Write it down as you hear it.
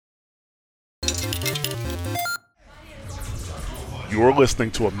You're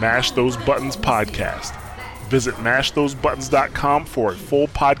listening to a Mash Those Buttons podcast. Visit mashthosebuttons.com for a full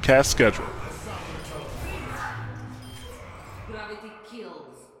podcast schedule. Gravity kills.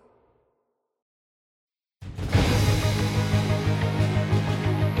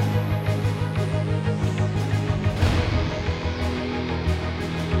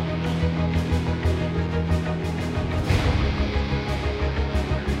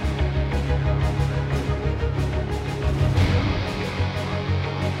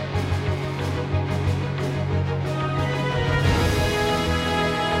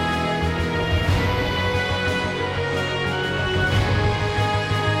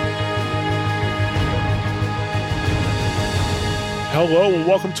 Hello and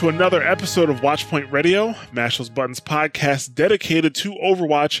welcome to another episode of Watchpoint Radio, Mash Those Buttons podcast dedicated to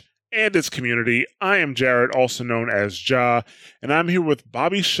Overwatch and its community. I am Jared, also known as Ja, and I'm here with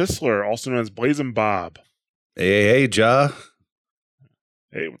Bobby Schisler, also known as Blazing Bob. Hey, Ja.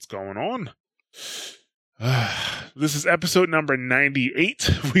 Hey, what's going on? This is episode number 98.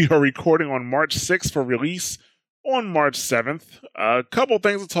 We are recording on March 6th for release on March 7th. A couple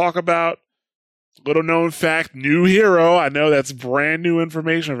things to talk about. Little known fact, new hero. I know that's brand new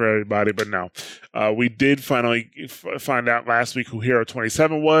information for everybody, but no. We did finally find out last week who Hero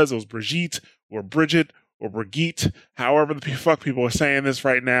 27 was. It was Brigitte or Bridget or Brigitte. However the fuck people are saying this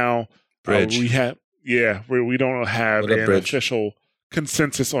right now. Bridge. We don't have an official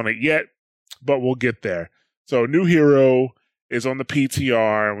consensus on it yet, but we'll get there. So new hero is on the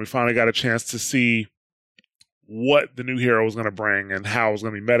PTR, and we finally got a chance to see what the new hero is going to bring and how it's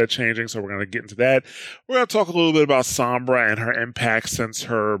going to be meta changing. So we're going to get into that. We're going to talk a little bit about Sombra and her impact since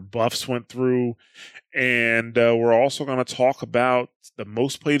her buffs went through. And we're also going to talk about the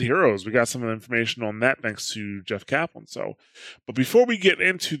most played heroes. We got some information on that thanks to Jeff Kaplan. But before we get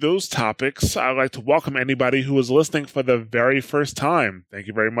into those topics, I'd like to welcome anybody who is listening for the very first time. Thank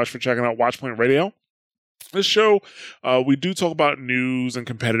you very much for checking out Watchpoint Radio. This show, we do talk about news and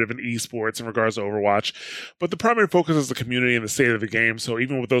competitive and esports in regards to Overwatch, but the primary focus is the community and the state of the game. So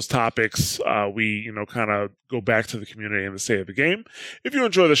even with those topics, we, kind of go back to the community and the state of the game. If you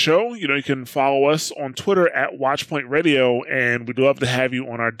enjoy the show, you can follow us on Twitter at Watchpoint Radio, and we'd love to have you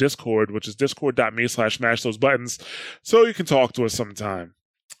on our Discord, which is discord.me/mashthosebuttons, so you can talk to us sometime.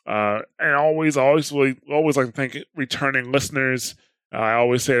 And I always like to thank returning listeners. I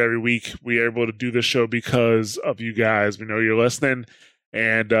always say it every week. We are able to do this show because of you guys. We know you're listening,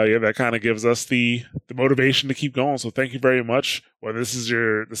 and that kind of gives us the motivation to keep going. So thank you very much. Whether this is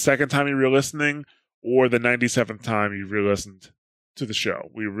the second time you're listening or the 97th time you've re-listened to the show,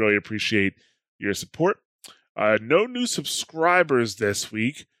 we really appreciate your support. No new subscribers this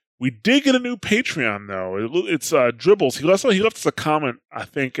week. We did get a new Patreon though. It's Dribbles. He left us a comment, I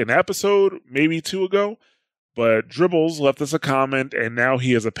think, an episode, maybe 2 ago. But Dribbles left us a comment, and now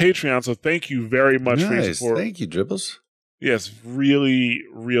he has a Patreon, so thank you very much for your support. Thank you, Dribbles. Yes, really,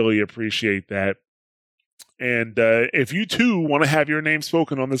 really appreciate that. And if you, too, want to have your name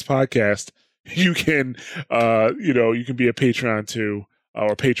spoken on this podcast, you can, you can be a Patreon, too,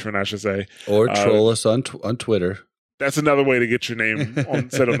 or patron, I should say. Or troll us on Twitter. That's another way to get your name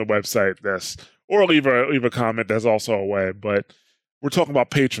said on the website, yes. Or leave a comment, that's also a way, but we're talking about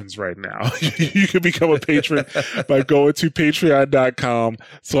patrons right now. You can become a patron by going to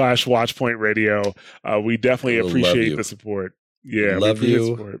patreon.com/watchpointradio. We definitely appreciate the support. Yeah, love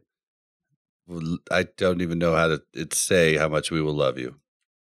you. Support. I don't even know how to say how much we will love you.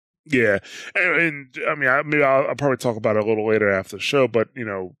 Yeah, and I mean, I'll probably talk about it a little later after the show. But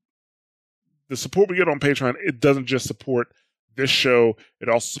the support we get on Patreon, it doesn't just support this show; it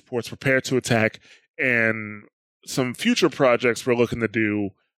also supports Prepare to Attack and some future projects we're looking to do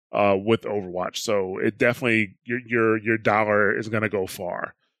with Overwatch. So it definitely, your dollar is going to go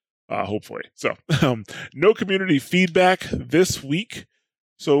far, hopefully. So no community feedback this week.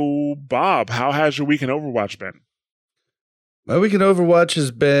 So Bob, how has your week in Overwatch been? My week in Overwatch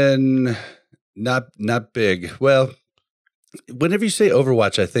has been not big. Well, whenever you say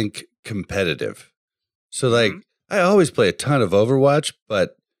Overwatch, I think competitive. So I always play a ton of Overwatch,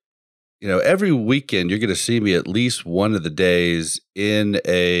 but every weekend you're going to see me at least one of the days in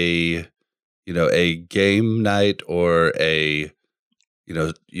a game night or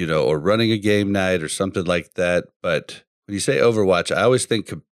or running a game night or something like that. But when you say Overwatch, I always think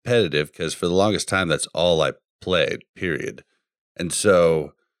competitive because for the longest time, that's all I played, period. And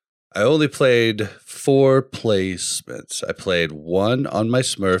so I only played 4 placements. I played 1 on my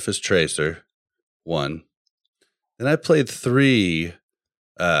Smurf as Tracer, 1. Then I played 3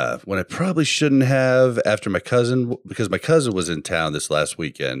 when I probably shouldn't have after my cousin, because my cousin was in town this last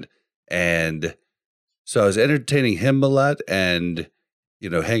weekend. And So I was entertaining him a lot and,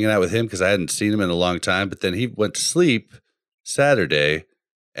 hanging out with him because I hadn't seen him in a long time. But then he went to sleep Saturday,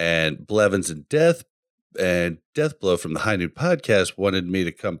 and Blevins and Deathblow from the High Noon Podcast wanted me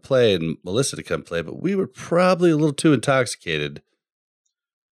to come play and Melissa to come play, but we were probably a little too intoxicated.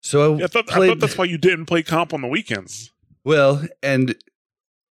 So I thought that's why you didn't play comp on the weekends. Well, and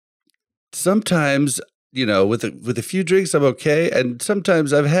sometimes, with a few drinks, I'm okay. And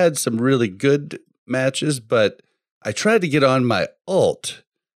sometimes I've had some really good matches, but I tried to get on my ult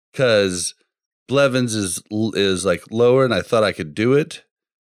because Blevins is like lower and I thought I could do it.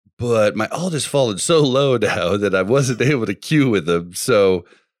 But my ult has fallen so low now that I wasn't able to queue with him. So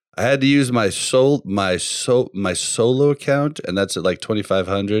I had to use my solo account, and that's at like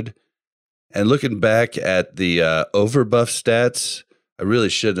 2,500. And looking back at the overbuff stats, I really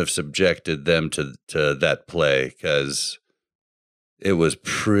shouldn't have subjected them to that play because it was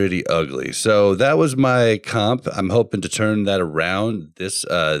pretty ugly. So that was my comp. I'm hoping to turn that around this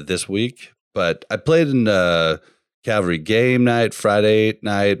week. But I played in Cavalry Game Night, Friday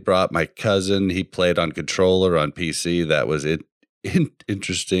night, brought my cousin. He played on controller on PC. That was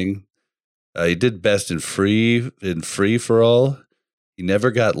interesting. He did best in free for all. He never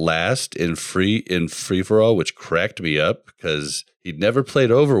got last in free for all, which cracked me up because he'd never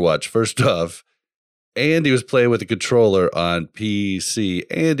played Overwatch, first off, and he was playing with a controller on PC,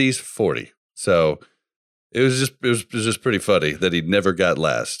 and he's 40. So it was just pretty funny that he never got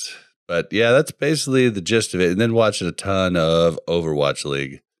last. But yeah, that's basically the gist of it. And then watching a ton of Overwatch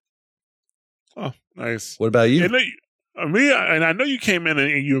League. Oh, nice. What about you? And I know you came in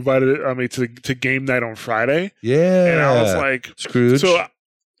and you invited me to game night on Friday. Yeah, and I was like, Scrooge. So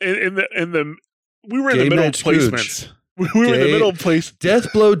we were in the middle of placements. We were in the middle of place.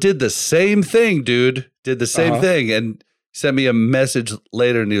 Deathblow did the same thing, dude. Did the same thing, and sent me a message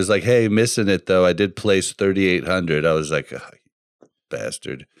later, and he was like, "Hey, missing it though. I did place 3,800." I was like, oh,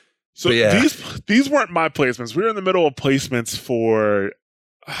 bastard. So yeah. these weren't my placements. We were in the middle of placements for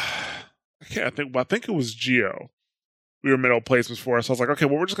I think it was Geo. We were middle placements for us. So I was like, okay,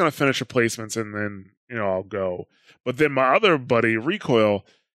 well, we're just gonna finish the placements and then I'll go. But then my other buddy, Recoil,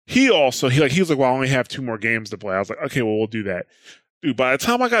 he was like, well, I only have 2 more games to play. I was like, okay, well, we'll do that. Dude, by the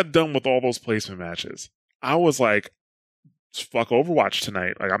time I got done with all those placement matches, I was like, fuck Overwatch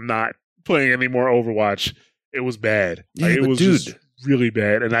tonight. Like, I'm not playing any more Overwatch. It was bad. Yeah, like, it was just really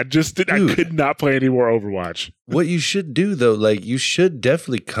bad. And I could not play any more Overwatch. What you should do though, like you should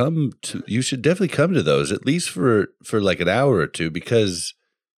definitely come to those at least for like an hour or two, because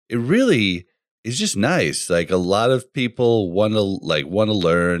it really is just nice. Like a lot of people want to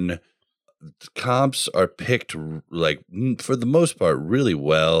learn. Comps are picked like for the most part really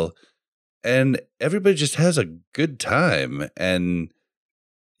well, and everybody just has a good time, and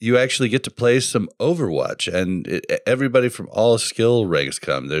you actually get to play some Overwatch, and everybody from all skill ranks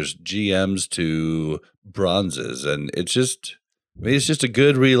come. There's GMs to bronzes, and it's just a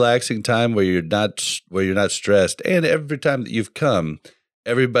good relaxing time where you're not stressed. And every time that you've come,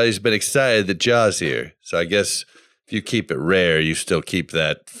 everybody's been excited that Jaw's here. So I guess if you keep it rare, you still keep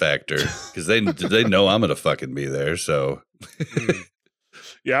that factor because they know I'm gonna fucking be there. So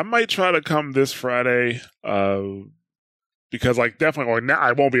yeah, I might try to come this Friday. Because definitely, now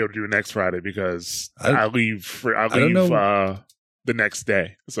I won't be able to do it next Friday because I leave the next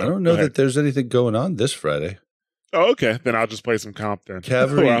day. So I don't know that there's anything going on this Friday. Oh, okay. Then I'll just play some comp then.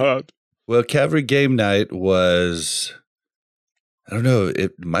 Cavalry. Well, Cavalry Game Night was. I don't know.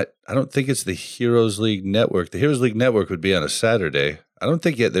 I don't think it's the Heroes League Network. The Heroes League Network would be on a Saturday. I don't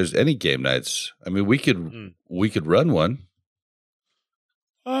think there's any game nights. I mean, we could run one.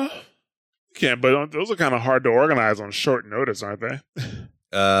 Can't, but those are kind of hard to organize on short notice, aren't they?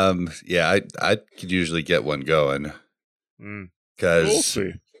 Yeah, I could usually get one going because we'll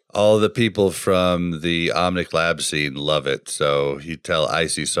see. All the people from the Omnic Lab scene love it. So you tell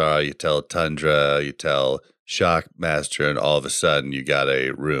Icy Sara, you tell Tundra, you tell Shockmaster, and all of a sudden you got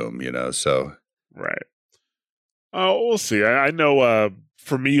a room, so. Right. We'll see. I know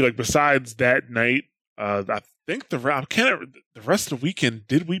for me, besides that night, I think the rest of the weekend,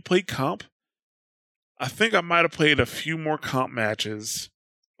 did we play comp? I think I might have played a few more comp matches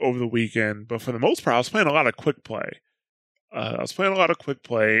over the weekend, but for the most part, I was playing a lot of quick play. And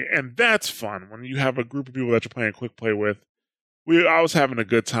that's fun when you have a group of people that you're playing quick play with. I was having a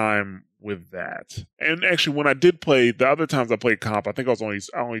good time with that. And actually, when I did play, the other times I played comp, I think I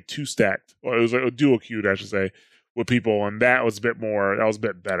was only 2 stacked. Well, it was a dual queued, I should say, with people, and that was a bit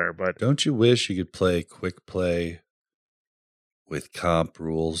better. But don't you wish you could play quick play with comp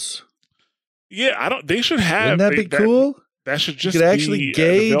rules? Yeah, they should have. Wouldn't that be cool? that should just you could actually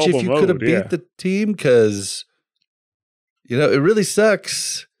gauge if you could have beat the team, because it really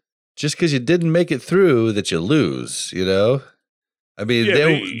sucks just because you didn't make it through that you lose. I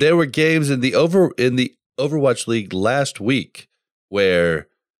mean, there were games in the Overwatch League last week where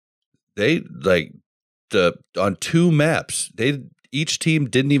they on 2 maps each team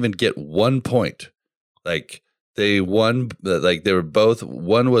didn't even get 1 point. Like they won, they were both,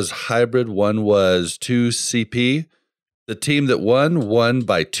 one was hybrid, one was 2 CP. The team that won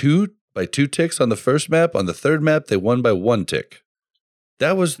by two ticks on the first map. On the third map, they won by 1 tick.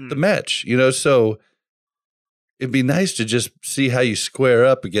 That was the match, so it'd be nice to just see how you square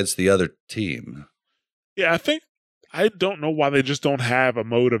up against the other team. Yeah, I don't know why they just don't have a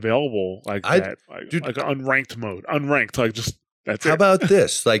mode available like that, like an unranked mode. Unranked, just that's it. How about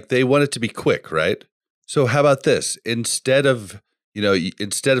this? They want it to be quick, right? So how about this? Instead of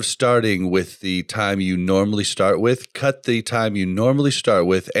starting with the time you normally start with, cut the time you normally start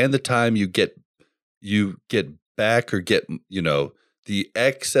with and the time you get back, or get, the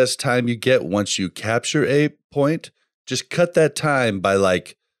excess time you get once you capture a point, just cut that time by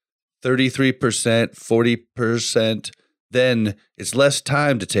 33%, 40%. Then it's less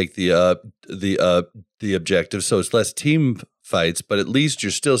time to take the objective, so it's less team fights, but at least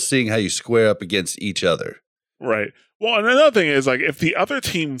you're still seeing how you square up against each other. Right. Well, and another thing is, if the other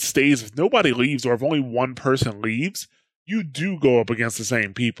team stays, if nobody leaves, or if only one person leaves, you do go up against the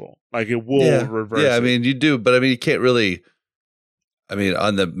same people. It will reverse. Yeah, I mean, you do, but I mean, you can't really. I mean,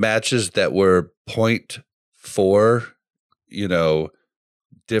 on the matches that were 0.4,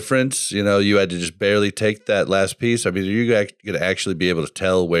 difference, you had to just barely take that last piece. I mean, are you going to actually be able to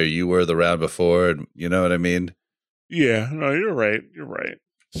tell where you were the round before? And you know what I mean? Yeah, no, you're right.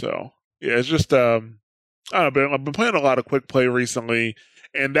 So, yeah, it's just, I don't know, I've been playing a lot of quick play recently,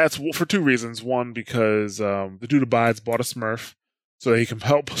 and that's for 2 reasons. One, because the dude abides bought a Smurf, so he can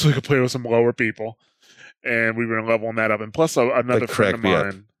play with some lower people. And we've been leveling that up. And plus, another friend of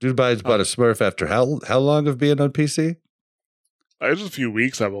mine. Dude abides bought a Smurf after how long of being on PC? It was a few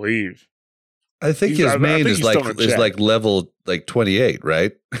weeks, I believe. I think his main is level 28,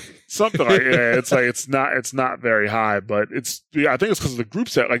 right? Something like it's not very high, but I think it's because of the group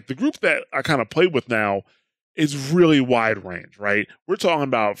set. The group that I kind of play with now is really wide range, right? We're talking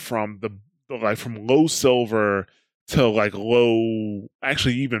about from from low silver to low,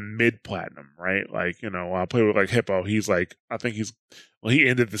 actually even mid platinum, right? I play with Hippo. He's he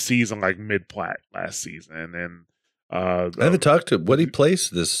ended the season mid plat last season, and then. I haven't talked to what he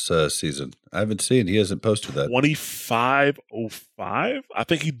placed this season. I haven't seen. He hasn't posted that. 2505. I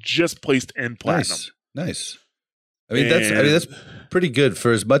think he just placed in platinum. Nice. I mean, that's pretty good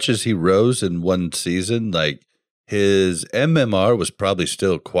for as much as he rose in one season. His MMR was probably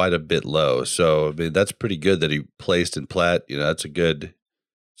still quite a bit low. So I mean, that's pretty good that he placed in plat. That's a good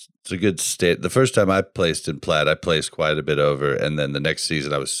state. The first time I placed in plat, I placed quite a bit over, and then the next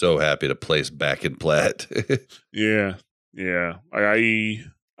season I was so happy to place back in plat. Yeah.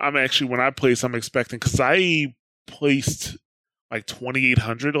 I'm actually, when I place, I'm expecting, because I placed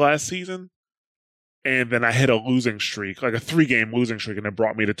 2,800 last season, and then I hit a losing streak, a 3-game losing streak, and it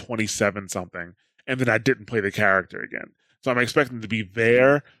brought me to 27 something, and then I didn't play the character again. So I'm expecting to be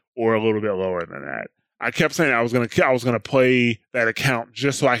there or a little bit lower than that. I kept saying I was gonna play that account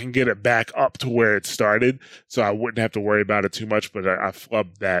just so I can get it back up to where it started, so I wouldn't have to worry about it too much. But I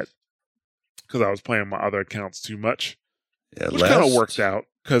flubbed that because I was playing my other accounts too much, which kind of worked out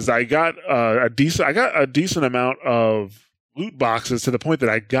because I got a decent amount of loot boxes to the point that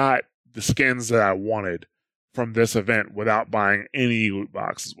I got the skins that I wanted from this event without buying any loot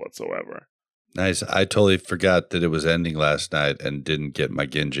boxes whatsoever. Nice. I totally forgot that it was ending last night and didn't get my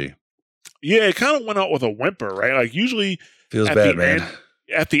Genji. Yeah, it kind of went out with a whimper, right? Usually feels bad, man.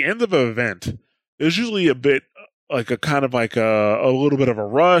 At the end of an event, there's usually a bit a little bit of a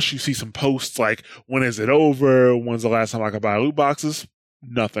rush. You see some posts when is it over? When's the last time I could buy loot boxes?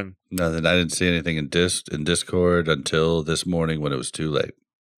 Nothing. I didn't see anything in Discord until this morning when it was too late.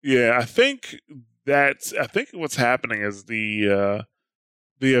 Yeah, I think what's happening is the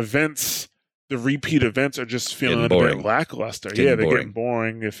events. The repeat events are just feeling a bit lackluster. They're getting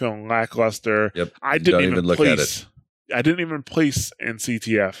boring. They're feeling lackluster. Yep. I didn't even look at it. I didn't even place in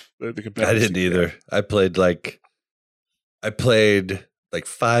CTF the competitive. I didn't either. I played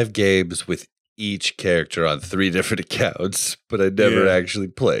 5 games with each character on 3 different accounts, but I never actually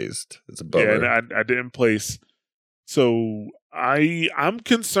placed. It's a bummer. Yeah, and I didn't place. So I'm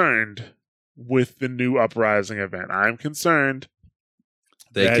concerned with the new Uprising event. I'm concerned.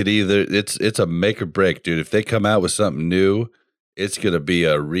 They could either it's a make or break, dude. If they come out with something new, it's going to be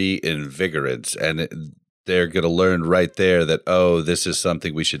a reinvigorance, and they're going to learn right there that, oh, this is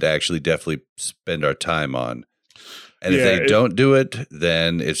something we should actually definitely spend our time on. And if they don't do it,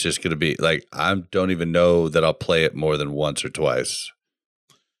 then it's just going to be like, I don't even know that I'll play it more than once or twice.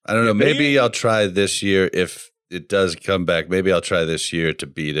 I don't know. Maybe I'll try this year. If it does come back, maybe I'll try this year to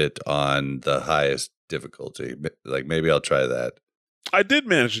beat it on the highest difficulty. Like maybe I'll try that. I did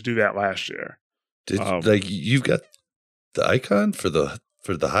manage to do that last year. Like you've got the icon for the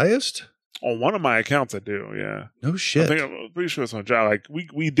highest? On one of my accounts, I do. Yeah. No shit. I'm pretty sure it's on Jai. Like we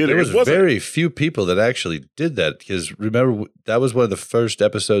did there it. There was very few people that actually did that because remember that was one of the first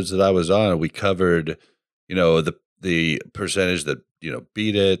episodes that I was on. And we covered, the percentage that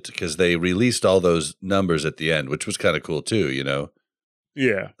beat it because they released all those numbers at the end, which was kind of cool too.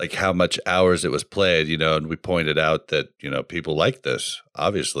 Yeah. Like how much hours it was played. And we pointed out that people like this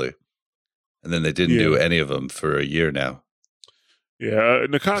obviously, and then they didn't do any of them for a year now. Yeah,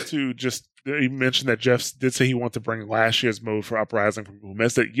 Nakatu he mentioned that Jeff did say he wanted to bring last year's mode for Uprising for people who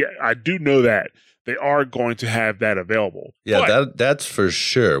missed it. Yeah, I do know that. They are going to have that available. Yeah, that's for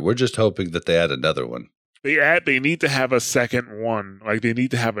sure. We're just hoping that they add another one. They need to have a second one. Like, they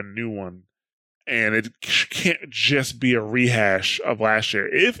need to have a new one. And it can't just be a rehash of last year.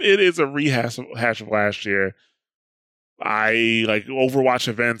 If it is a rehash of last year, Overwatch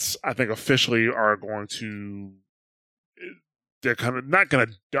events, I think officially are going to... They're kind of not gonna.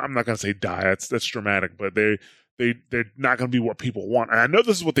 I'm not gonna say die. That's dramatic, but they're not gonna be what people want. And I know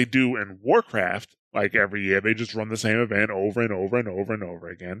this is what they do in Warcraft. Like every year, they just run the same event over and over and over and over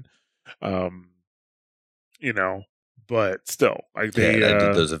again. But still, like they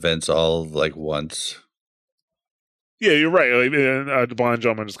did those events all like once. Yeah, you're right. Like, the blind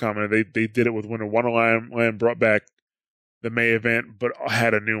gentleman just commented they did it with Winter Wonderland, brought back the May event, but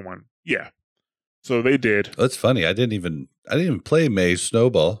had a new one. Yeah. So they did. That's funny. I didn't even play May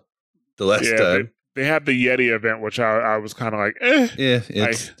Snowball the last time. They had the Yeti event, which I was kind of like, eh. Yeah,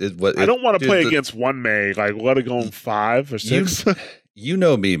 I don't want to play against one May. Like, let it go in 5 or 6. You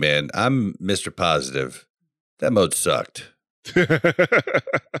know me, man. I'm Mr. Positive. That mode sucked.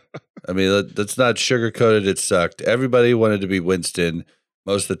 I mean, let's not sugarcoat it. It sucked. Everybody wanted to be Winston.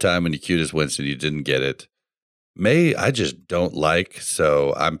 Most of the time when you queued as Winston, you didn't get it. May, I just don't like,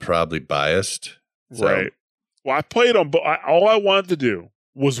 so I'm probably biased. So. Right. Well, I played on all I wanted to do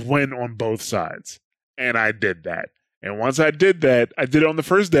was win on both sides. And I did that. And once I did that, I did it on the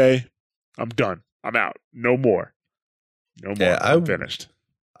first day. I'm done. I'm out. No more. Yeah, I'm finished.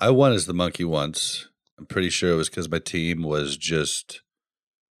 I won as the monkey once. I'm pretty sure it was because my team was just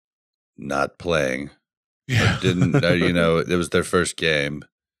not playing. Yeah. It was their first game.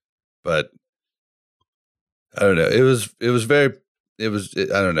 But I don't know. I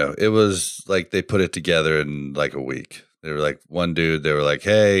don't know. It was like they put it together in like a week. They were like one dude, they were like,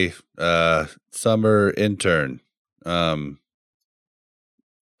 hey, summer intern, go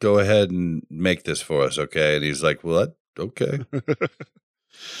ahead and make this for us, okay? And he's like, well, okay.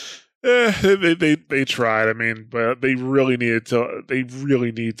 They tried. I mean, but they really need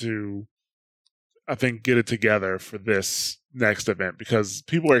to, I think, get it together for this next event because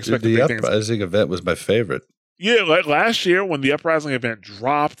people are expecting the Uprising event was my favorite. Yeah, like last year when the Uprising event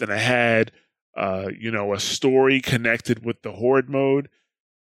dropped and it had, a story connected with the Horde mode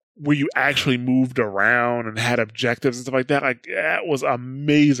where you actually moved around and had objectives and stuff like that. Like, that was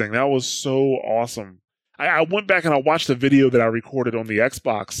amazing. That was so awesome. I went back and I watched the video that I recorded on the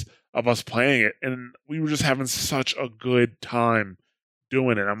Xbox of us playing it, and we were just having such a good time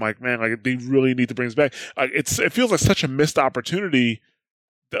doing it. I'm like, man, like they really need to bring this back. It feels like such a missed opportunity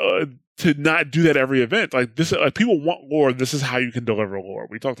to not do that every event. Like this, like people want lore. This is how you can deliver lore.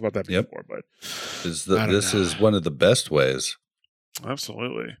 We talked about that before, but this is one of the best ways.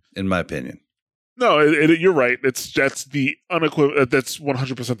 Absolutely, in my opinion. No, you're right. That's the unequivocal. That's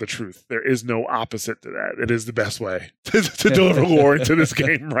 100% the truth. There is no opposite to that. It is the best way to deliver lore into this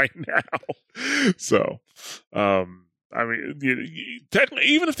game right now. So, I mean, technically,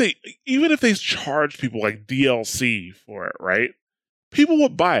 even if they charge people like DLC for it, right? People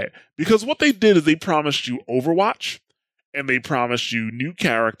would buy it because what they did is they promised you Overwatch, and they promised you new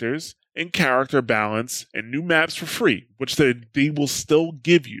characters and character balance and new maps for free, which they will still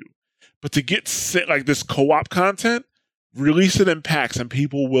give you. But to get like this co-op content, release it in packs, and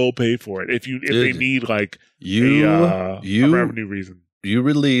people will pay for it if they need like a revenue reason. You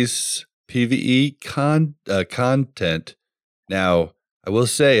release PvE content. Now, I will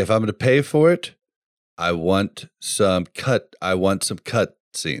say, if I'm going to pay for it, I want some cut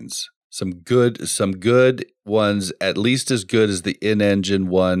scenes, some good ones, at least as good as the in-engine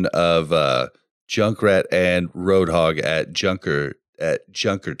one of Junkrat and Roadhog at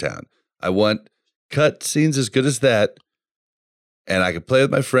Junkertown. I want cut scenes as good as that, and I could play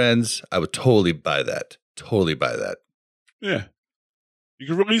with my friends, I would totally buy that. Totally buy that. Yeah. You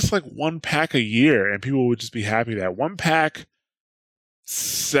could release like 1 pack a year and people would just be happy that 1 pack,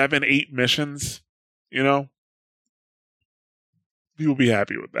 7, 8 missions, you know? People be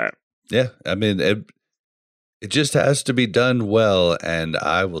happy with that. Yeah. I mean, it just has to be done well, and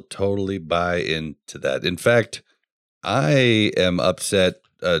I will totally buy into that. In fact, I am upset.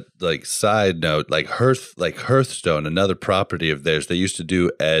 Like side note, like Hearthstone, another property of theirs. They used to do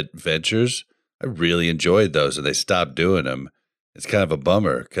adventures. I really enjoyed those, and they stopped doing them. It's kind of a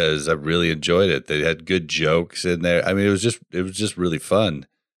bummer because I really enjoyed it. They had good jokes in there. I mean, it was just really fun.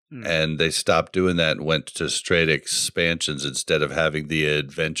 And they stopped doing that and went to straight expansions instead of having the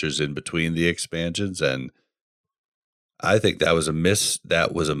adventures in between the expansions. And I think that was a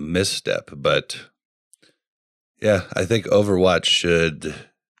misstep. But yeah, I think Overwatch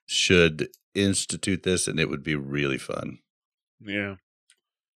should institute this, and it would be really fun. Yeah.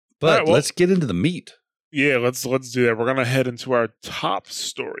 But right, well, let's get into the meat. Yeah, let's do that. We're gonna head into our top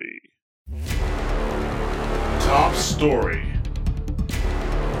story. Top story.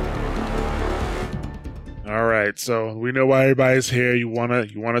 All right, so we know why everybody's here. You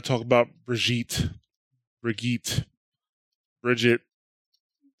wanna talk about Brigitte,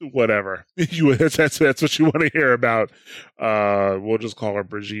 whatever. That's what you want to hear about. We'll just call her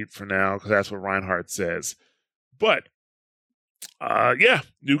Brigitte for now because that's what Reinhardt says. But yeah,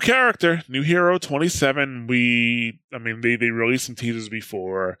 new character, new hero, 27. They released some teasers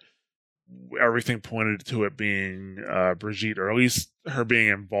before. Everything pointed to it being Brigitte, or at least her being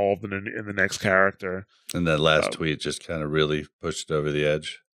involved in the next character. And that last tweet just kind of really pushed it over the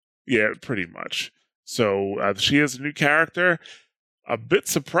edge. Yeah, pretty much. So she is a new character. A bit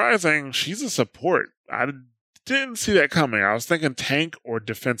surprising, she's a support. I didn't see that coming. I was thinking tank or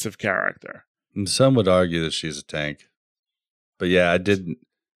defensive character. And some would argue that she's a tank. But yeah,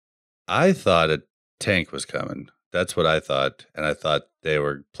 I thought a tank was coming. That's what I thought. And I thought they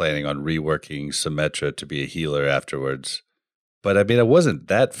were planning on reworking Symmetra to be a healer afterwards. But I mean, I wasn't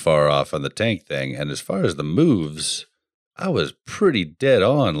that far off on the tank thing. And as far as the moves, I was pretty dead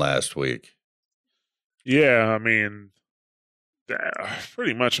on last week. Yeah, I mean,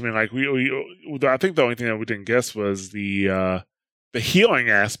 pretty much. I mean, like I think the only thing that we didn't guess was the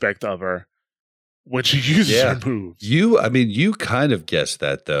healing aspect of her when she uses her moves. You kind of guessed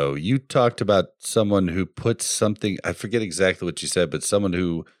that though. You talked about someone who puts something. I forget exactly what you said, but someone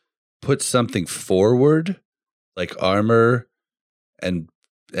who puts something forward, like armor, and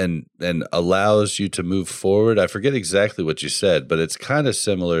allows you to move forward. I forget exactly what you said, but it's kind of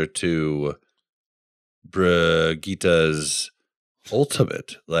similar to Brigitte's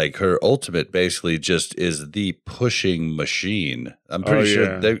ultimate. Like her ultimate basically just is the pushing machine. I'm pretty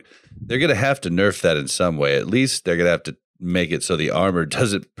sure they're going to have to nerf that in some way. At least they're going to have to make it so the armor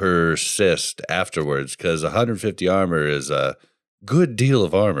doesn't persist afterwards, because 150 armor is a good deal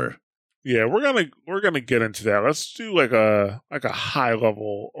of armor. Yeah, we're gonna get into that. Let's do like a high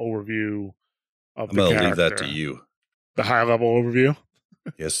level overview of the character. I'm gonna leave that to you. The high level overview.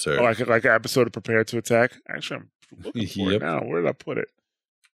 Yes, sir. Like an episode of Prepare to Attack. Actually, I'm looking for it now. Where did I put it?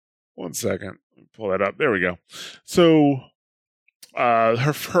 1 second. Let me pull that up. There we go. So,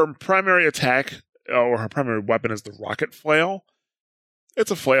 her primary attack, or her primary weapon, is the rocket flail. It's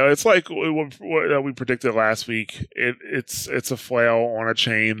a flail. It's like what we predicted last week. It's a flail on a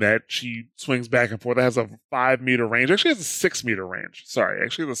chain that she swings back and forth. It has a 5-meter range. Actually, it has a 6-meter range. Sorry,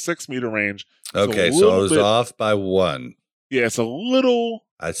 actually, it has a 6-meter range. Okay, so I was off by 1. Yeah, it's a little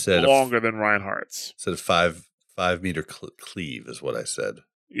longer than Reinhardt's. Said 5-meter cleave is what I said.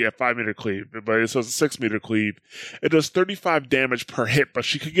 Yeah, 5-meter cleave, but it's a 6-meter cleave. It does 35 damage per hit, but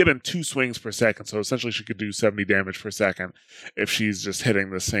she could get in 2 swings per second. So essentially, she could do 70 damage per second if she's just hitting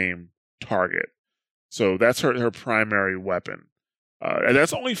the same target. So that's her primary weapon, and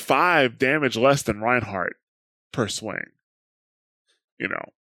that's only 5 damage less than Reinhardt per swing. You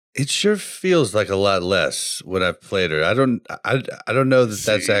know. It sure feels like a lot less when I've played her. I don't know that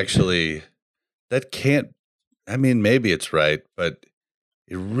that's actually, that can't, I mean, maybe it's right, but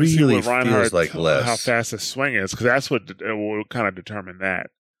it really feels like less. How fast his swing is, because that's what will kind of determine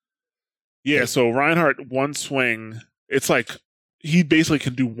that. Yeah, so Reinhardt, 1 swing, it's like he basically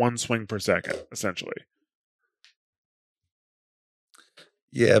can do 1 swing per second, essentially.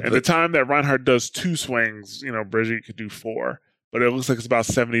 Yeah, and the time that Reinhardt does 2 swings, Brigitte could do 4. But it looks like it's about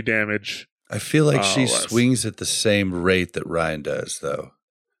 70 damage. I feel like she swings at the same rate that Ryan does, though.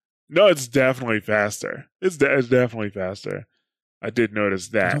 No, it's definitely faster. It's definitely faster. I did notice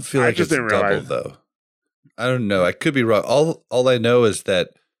that. I don't feel like it's double, though. I don't know. I could be wrong. All I know is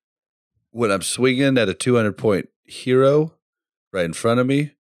that when I'm swinging at a 200-point hero right in front of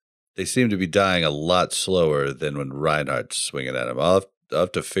me, they seem to be dying a lot slower than when Reinhardt's swinging at him. I'll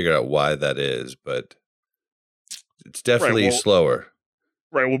have to figure out why that is, but it's definitely slower.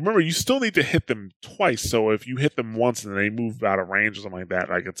 Right. Well, remember, you still need to hit them twice. So if you hit them once and they move out of range or something like that,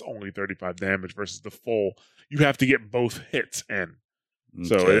 like it's only 35 damage versus the full, you have to get both hits in.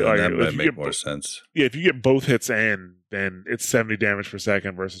 So that might make more sense. Yeah, if you get both hits in, then it's 70 damage per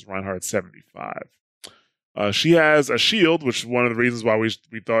second versus Reinhardt's 75. She has a shield, which is one of the reasons why we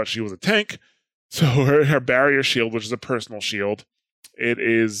thought she was a tank. So her barrier shield, which is a personal shield, it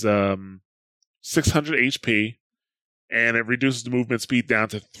is 600 HP, and it reduces the movement speed down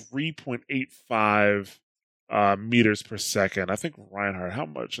to 3.85 meters per second. I think Reinhardt, how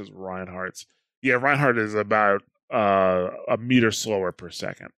much is Reinhardt's? Yeah, Reinhardt is about a meter slower per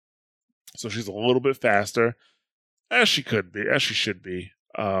second. So she's a little bit faster, as she should be,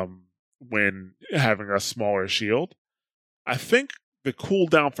 when having a smaller shield. I think the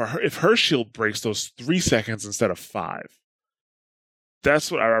cooldown for her, if her shield breaks, those 3 seconds instead of 5.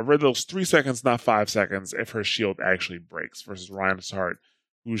 That's what I read, those 3 seconds, not 5 seconds, if her shield actually breaks, versus Reinhardt,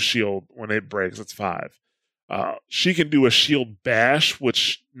 whose shield, when it breaks, it's 5. She can do a shield bash,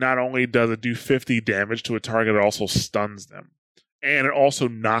 which not only does it do 50 damage to a target, it also stuns them. And it also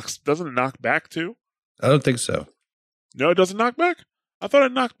doesn't it knock back too? I don't think so. No, it doesn't knock back? I thought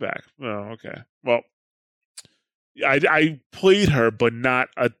it knocked back. Oh, okay. Well, I played her, but not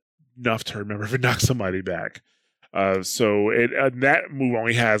enough to remember if it knocks somebody back. So that move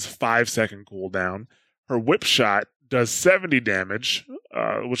only has 5-second cooldown. Her whip shot does 70 damage,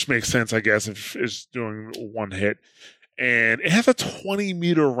 which makes sense, I guess, if it's doing one hit. And it has a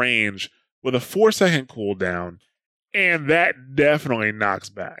 20-meter range with a 4-second cooldown, and that definitely knocks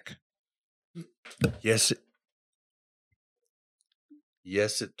back. Yes,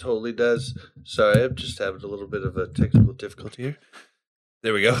 it totally does. Sorry, I'm just having a little bit of a technical difficulty here.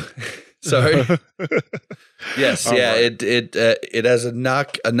 There we go. Sorry. Yes, yeah, right. It has a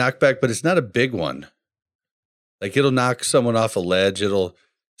knockback, but it's not a big one. Like, it'll knock someone off a ledge.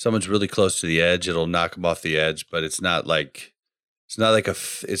 Someone's really close to the edge. It'll knock them off the edge, but it's not like a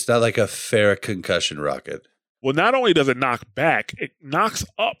Farah concussion rocket. Well, not only does it knock back, it knocks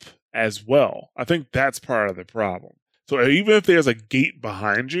up as well. I think that's part of the problem. So even if there's a gate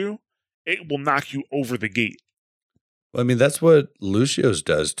behind you, it will knock you over the gate. Well, I mean, that's what Lucio's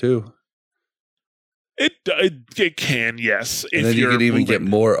does too. It can, yes. And then you can even get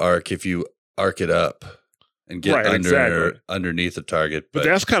more arc if you arc it up and get underneath the target. But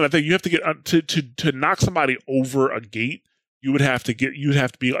that's kind of thing. You have to get to knock somebody over a gate. You'd have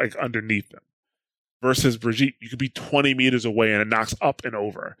to be like underneath them. Versus Brigitte, you could be 20 meters away and it knocks up and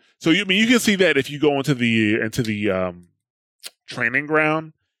over. So you can see that if you go into the training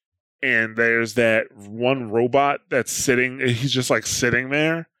ground and there's that one robot that's sitting. He's just like sitting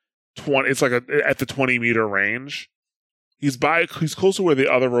there. It's like at the 20-meter range. He's close to where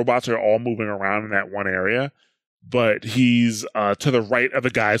the other robots are all moving around in that one area, but he's to the right of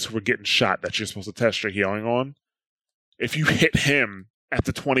the guys who were getting shot that you're supposed to test your healing on. If you hit him at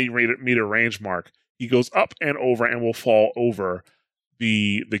the 20-meter range mark, he goes up and over and will fall over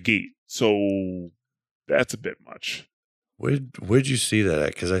the gate. So that's a bit much. Where'd you see that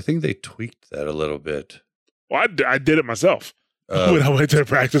at? Because I think they tweaked that a little bit. Well, I did it myself when I went to the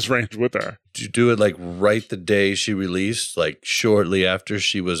practice range with her. Did you do it like right the day she released, like shortly after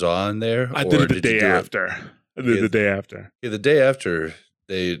she was on there? I did it the day after. I did it the day after. Yeah, the day after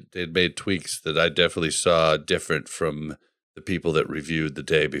they'd made tweaks that I definitely saw different from the people that reviewed the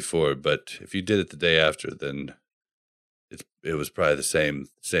day before. But if you did it the day after, then it was probably the same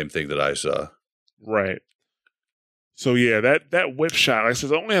thing that I saw. Right. So yeah, that whip shot, like I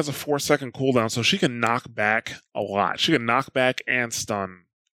said, it only has a 4-second cooldown, so she can knock back a lot. She can knock back and stun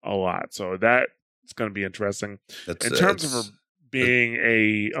a lot. So that's going to be interesting. In terms of her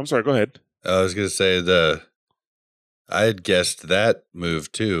being I'm sorry, go ahead. I was going to say I had guessed that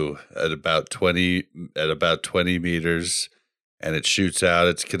move too at about 20 meters, and it shoots out.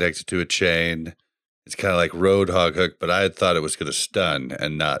 It's connected to a chain. It's kind of like Roadhog Hook, but I had thought it was going to stun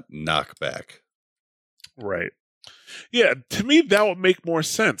and not knock back. Right. Yeah, to me that would make more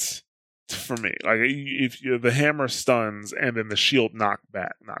sense for me. Like if the hammer stuns and then the shield knocks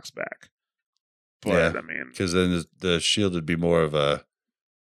back. But yeah, I mean, because then the shield would be more of a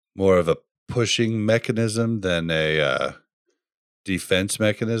pushing mechanism than a defense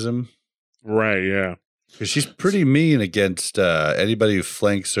mechanism. Right. Yeah. Because she's pretty mean against anybody who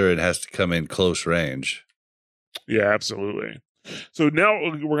flanks her and has to come in close range. Yeah, absolutely. So now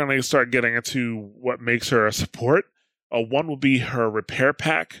we're going to start getting into what makes her a support. One will be her repair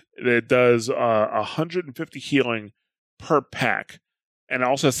pack. It does 150 healing per pack, and it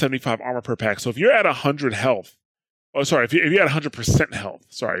also has 75 armor per pack. So if you're at 100 health, if you're at 100% health,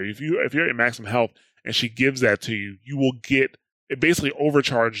 if you're at maximum health, and she gives that to you, you will get it. Basically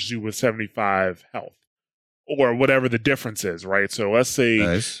overcharges you with 75 health, or whatever the difference is, right? So let's say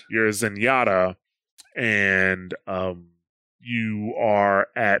you're Zenyatta, and you are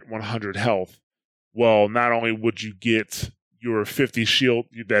at 100 health. Well, not only would you get your 50 shield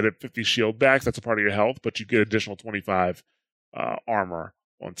back, that's a part of your health, but you get additional 25 armor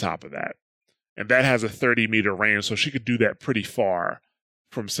on top of that. And that has a 30-meter range, so she could do that pretty far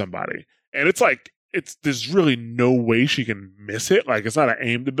from somebody. And it's like, there's really no way she can miss it. Like, it's not an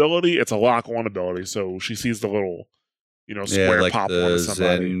aimed ability, it's a lock-on ability. So she sees the little, square like pop the on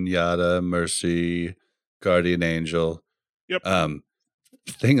somebody. Zenyatta, Mercy, Guardian Angel. Yep.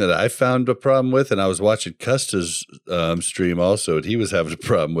 Thing that I found a problem with, and I was watching Custa's stream also, and he was having a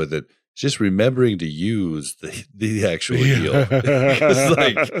problem with it. Just remembering to use the actual heal. It's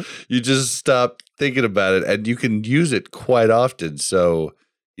like you just stop thinking about it, and you can use it quite often. So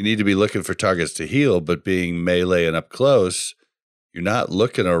you need to be looking for targets to heal, but being melee and up close, you're not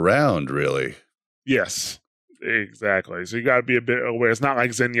looking around really. Yes, exactly. So you got to be a bit aware. It's not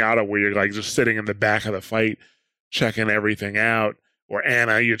like Zenyatta where you're like just sitting in the back of the fight, checking everything out. Or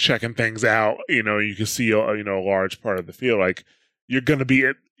Anna, you're checking things out. You can see a large part of the field. Like you're going to be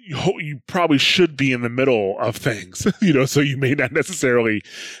you probably should be in the middle of things. So you may not necessarily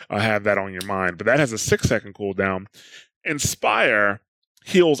have that on your mind. But that has a 6-second cooldown. Inspire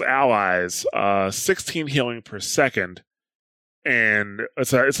heals allies 16 healing per second, and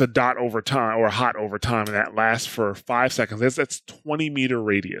it's a dot over time or a hot over time, and that lasts for 5 seconds. That's 20-meter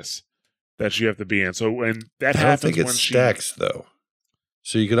radius that you have to be in. So when that happens, I don't think it stacks though.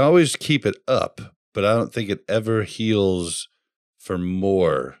 So you can always keep it up, but I don't think it ever heals for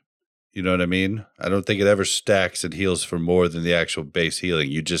more. You know what I mean? I don't think it ever stacks and heals for more than the actual base healing.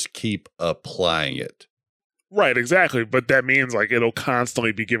 You just keep applying it. Right, exactly. But that means like it'll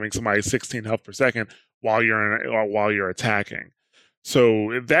constantly be giving somebody 16 health per second while you're attacking.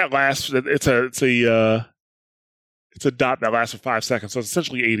 So that lasts. It's a dot that lasts for 5 seconds. So it's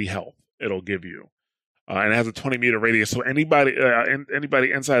essentially 80 health. It'll give you. And it has a 20-meter radius, so anybody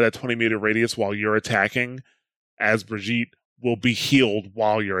inside that 20-meter radius while you're attacking as Brigitte will be healed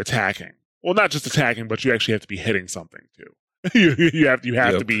while you're attacking. Well, not just attacking, but you actually have to be hitting something too. you have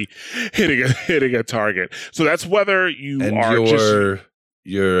to be hitting a target. So that's whether you are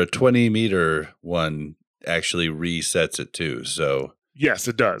your 20-meter one actually resets it too. So yes,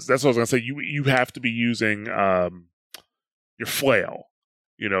 it does. That's what I was gonna say. You have to be using your flail.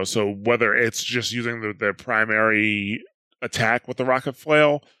 So whether it's just using the primary attack with the rocket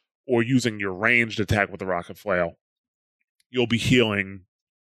flail or using your ranged attack with the rocket flail, you'll be healing.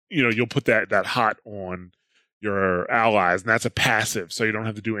 You'll put that hot on your allies, and that's a passive, so you don't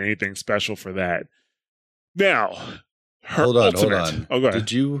have to do anything special for that. Now, her ultimate. Hold on. Oh, go ahead.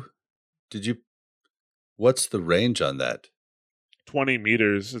 Did you? What's the range on that? 20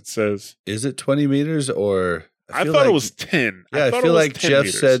 meters. It says. Is it 20 meters or? I thought it was 10. Yeah, I feel like Jeff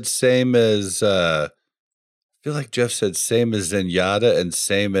said same as. I feel like Jeff said same as Zenyatta and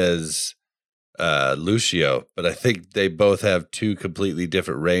same as Lucio, but I think they both have two completely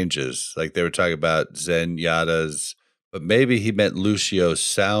different ranges. Like they were talking about Zenyatta's, but maybe he meant Lucio's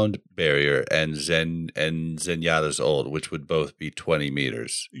sound barrier and Zenyatta's ult, which would both be 20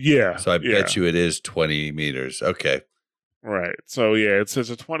 meters. Yeah. So I bet you it is 20 meters. Okay. Right. So yeah, it says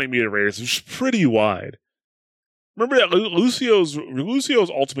a 20-meter radius, which is pretty wide. Remember that Lucio's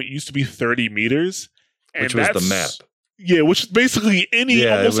ultimate used to be 30 meters, and which was the map. Yeah, which is basically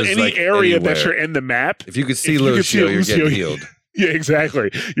almost any area that you're in the map. If you could see Lucio, you're getting healed. Yeah,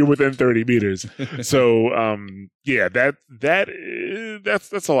 exactly. You're within 30 meters. So, that's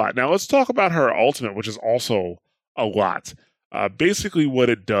a lot. Now let's talk about her ultimate, which is also a lot. Basically, what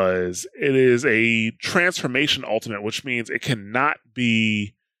it does, it is a transformation ultimate, which means it cannot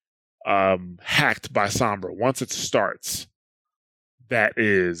be hacked by Sombra. Once it starts, that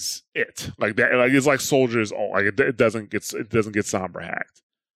is it. Like that, like it's like Soldier's ult. Like it doesn't get Sombra hacked.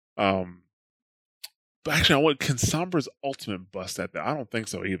 But actually, can Sombra's ultimate bust that? I don't think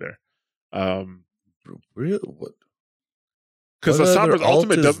so either. Really? What? Because Sombra's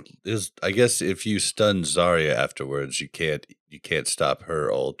ultimate is. I guess if you stun Zarya afterwards, you can't stop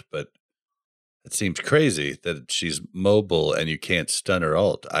her ult. But it seems crazy that she's mobile and you can't stun her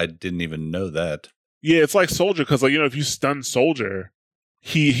ult. I didn't even know that. Yeah, it's like Soldier because if you stun Soldier,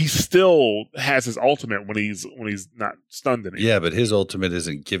 he still has his ultimate when he's not stunned anymore. Yeah, but his ultimate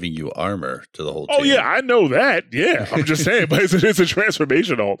isn't giving you armor to the whole team. Oh yeah, I know that. Yeah, I'm just saying, but it's a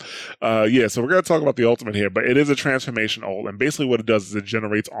transformation ult. Yeah, so we're gonna talk about the ultimate here, but it is a transformation ult, and basically what it does is it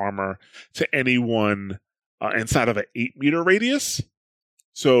generates armor to anyone inside of an 8-meter radius.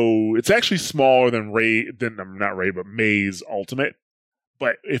 So it's actually smaller than Mei's ultimate.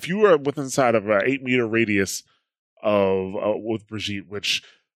 But if you are within inside of an 8-meter radius of with Brigitte, which,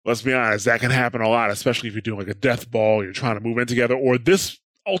 let's be honest, that can happen a lot, especially if you're doing like a death ball, you're trying to move in together, or this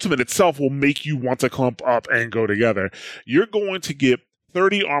ultimate itself will make you want to clump up and go together. You're going to get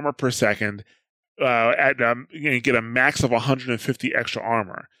 30 armor per second, you're going to get a max of 150 extra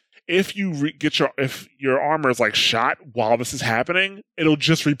armor. If you if your armor is like shot while this is happening, it'll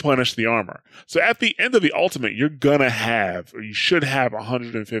just replenish the armor. So at the end of the ultimate, you're gonna have, or you should have,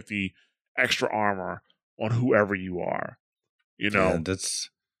 150 extra armor on whoever you are. You know, yeah,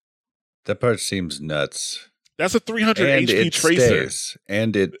 that part seems nuts. That's a 300 HP tracer,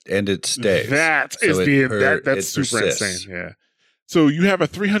 and it stays. That's super insane. Yeah. So you have a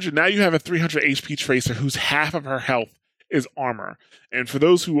 300. Now you have a 300 HP tracer whose half of her health is armor. And for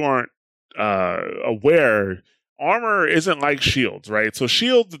those who aren't aware, armor isn't like shields, right? So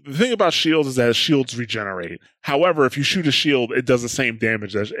the thing about shields is that shields regenerate. However, if you shoot a shield, it does the same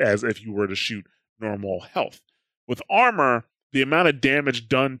damage as if you were to shoot normal health. With armor, the amount of damage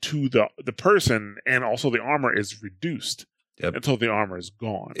done to the person and also the armor is reduced until the armor is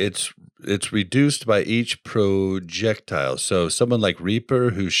gone. It's reduced by each projectile. So someone like Reaper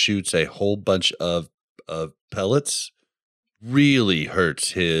who shoots a whole bunch of pellets really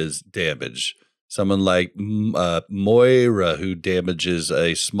hurts his damage. Someone like Moira, who damages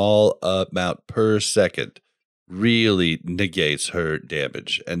a small amount per second, really negates her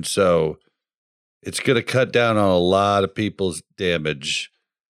damage. And so it's going to cut down on a lot of people's damage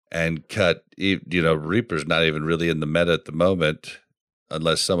and Reaper's not even really in the meta at the moment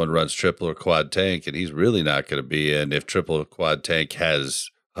unless someone runs triple or quad tank, and he's really not going to be in if triple or quad tank has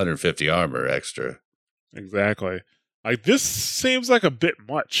 150 armor extra. Exactly. Like, this seems like a bit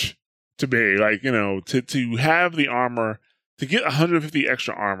much to me. Like, to have the armor, to get 150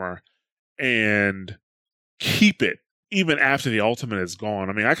 extra armor and keep it even after the ultimate is gone.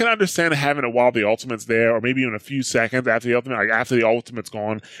 I mean, I can understand having it while the ultimate's there, or maybe even a few seconds after the ultimate. Like, after the ultimate's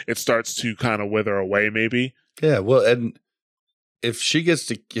gone, it starts to kind of wither away, maybe. Yeah, well, and if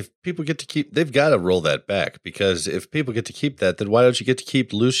people get to keep, they've got to roll that back, because if people get to keep that, then why don't you get to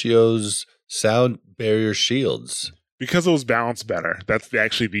keep Lucio's sound barrier shields? Because it was balanced better. That's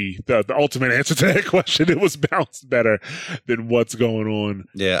actually the ultimate answer to that question. It was balanced better than what's going on.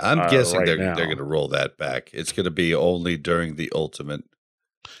 Yeah, I'm guessing they're going to roll that back. It's going to be only during the ultimate.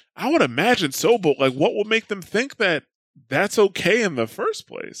 I would imagine so, but like, what would make them think that that's okay in the first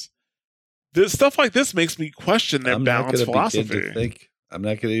place? Stuff like this makes me question their balanced philosophy. I'm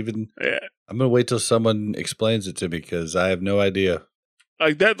not going to even. Yeah. I'm going to wait till someone explains it to me, because I have no idea.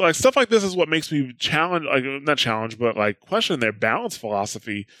 Like that, like stuff like this is what makes me question their balance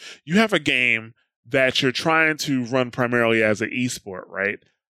philosophy. You have a game that you're trying to run primarily as an esport, right?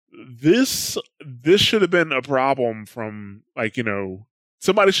 This should have been a problem from,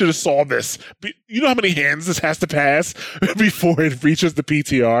 somebody should have solved this. You know how many hands this has to pass before it reaches the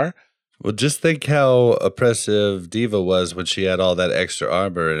PTR? Well, just think how oppressive D.Va was when she had all that extra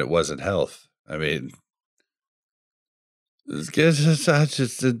armor and it wasn't health. I mean, I mean,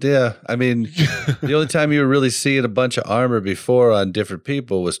 the only time you were really seeing a bunch of armor before on different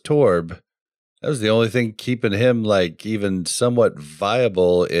people was Torb. That was the only thing keeping him like even somewhat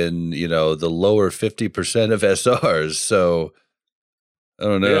viable in, the lower 50% of SRs. So I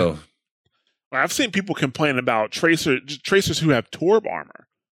don't know. Yeah. Well, I've seen people complain about tracers who have Torb armor.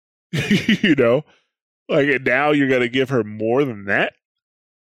 And now you're going to give her more than that?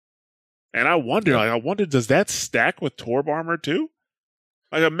 And I wonder, does that stack with Torb armor too?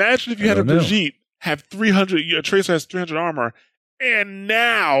 Like, imagine if you had a Brigitte have 300, a Tracer has 300 armor, and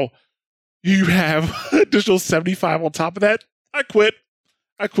now you have additional 75 on top of that. I quit.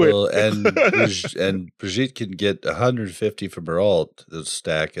 Well, and Brigitte can get 150 from her ult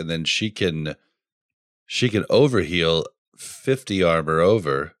stack, and then she can overheal 50 armor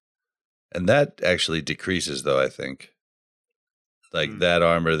over, and that actually decreases, though, I think. Like that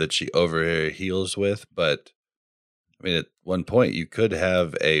armor that she overheals with, but I mean, at one point you could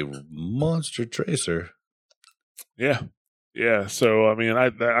have a monster tracer. Yeah. So I mean,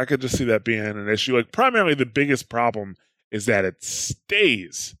 I could just see that being an issue. Like, primarily the biggest problem is that it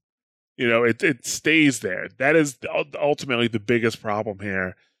stays. It stays there. That is ultimately the biggest problem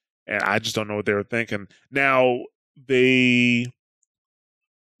here, and I just don't know what they were thinking. Now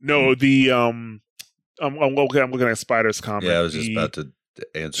No, the I'm looking at Spider's comment. Yeah, I was just about to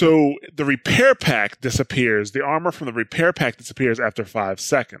answer. So the repair pack disappears. The armor from the repair pack disappears after 5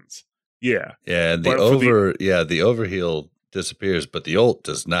 seconds. Yeah. Yeah, and the overheal disappears, but the ult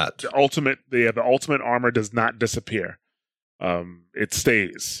does not. The ultimate armor does not disappear. It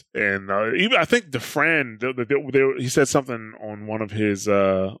stays, and even I think DeFran, he said something on one of his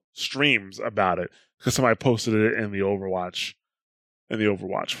streams about it because somebody posted it in the Overwatch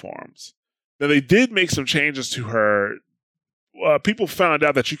forums. Now they did make some changes to her. People found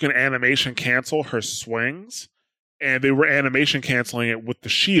out that you can animation cancel her swings, and they were animation canceling it with the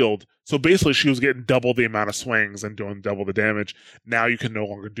shield. So basically, she was getting double the amount of swings and doing double the damage. Now you can no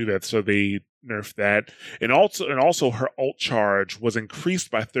longer do that. So they nerfed that, and also her ult charge was increased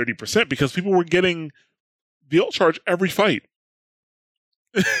by 30% because people were getting the ult charge every fight.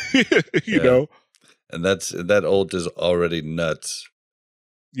 you know, and that ult is already nuts.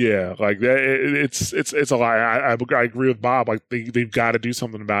 Yeah, like that. It's a lot. I agree with Bob. Like they've got to do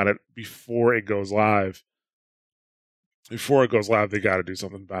something about it before it goes live. Before it goes live, they got to do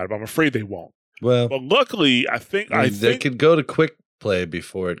something about it. But I'm afraid they won't. Well, but luckily, I think they could go to quick play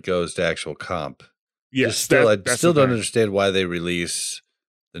before it goes to actual comp. Yes, I still don't understand why they release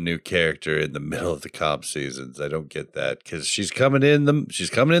the new character in the middle of the comp seasons. I don't get that because she's coming in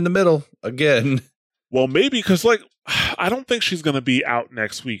the middle again. Well, maybe because I don't think she's going to be out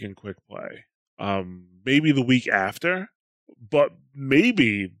next week in quick play. Maybe the week after, but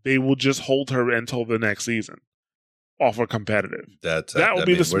maybe they will just hold her until the next season. Offer competitive. That would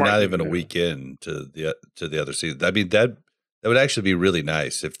be the smart. We're not even a week in to the other season. I mean that would actually be really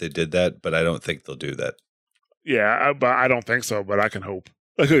nice if they did that, but I don't think they'll do that. Yeah, but I don't think so. But I can hope.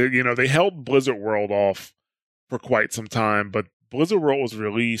 They held Blizzard World off for quite some time, but Blizzard World was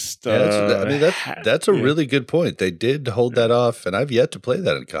released. That's a really good point. They did hold that off, and I've yet to play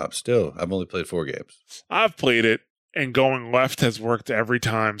that in comp. Still, I've only played 4 games. I've played it. And going left has worked every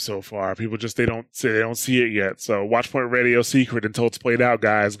time so far. People just they don't see it yet. So Watchpoint Radio secret until it's played out,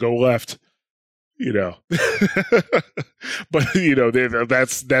 guys. Go left. But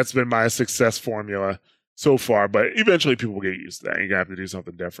that's been my success formula so far. But eventually people will get used to that. You're gonna have to do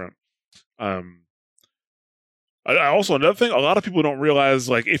something different. Also another thing, a lot of people don't realize,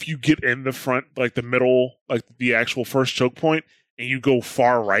 like, if you get in the front, like the middle, like the actual first choke point, and you go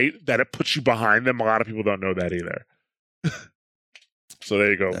far right, that it puts you behind them. A lot of people don't know that either. So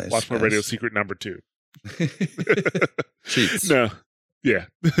there you go. Nice, Watch my radio secret number 2. Cheats. No. Yeah.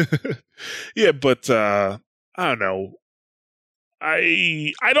 Yeah, but I don't know.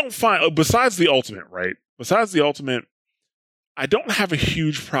 I don't find, besides the ultimate, right? Besides the ultimate, I don't have a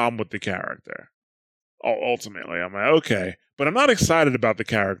huge problem with the character. Ultimately, I'm like, okay. But I'm not excited about the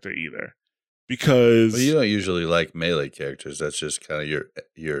character either. Because you don't usually like melee characters. That's just kind of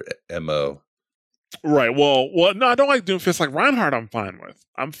your MO. Right. Well, no, I don't like Doomfist. Like Reinhardt, I'm fine with.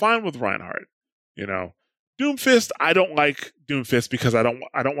 I'm fine with Reinhardt. Doomfist, I don't like Doomfist because I don't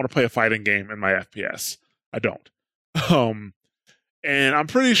want to play a fighting game in my FPS. I don't. And I'm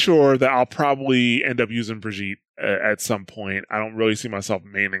pretty sure that I'll probably end up using Brigitte at some point. I don't really see myself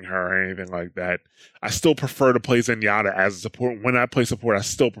maining her or anything like that. I still prefer to play Zenyatta as a support. When I play support, I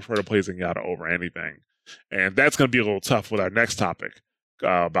still prefer to play Zenyatta over anything. And that's going to be a little tough with our next topic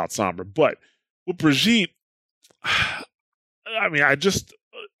about Sombra. But with Brigitte, I mean, I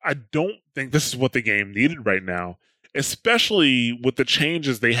don't think this is what the game needed right now, especially with the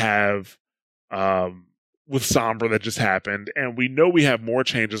changes they have with Sombra that just happened. And we know we have more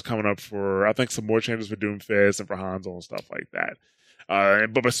changes coming up I think some more changes for Doomfist and for Hanzo and stuff like that.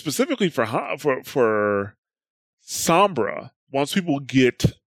 But specifically for Sombra, once people get,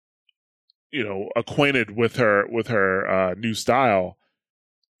 acquainted with her new style,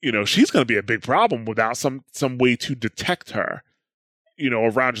 she's going to be a big problem without some way to detect her,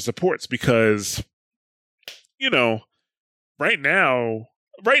 around your supports because, right now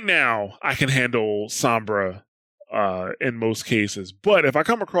I can handle Sombra in most cases. But if I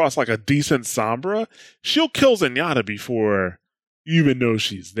come across like a decent Sombra, she'll kill Zenyatta before you even know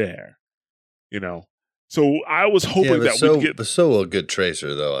she's there, So I was hoping that we'd get... So a good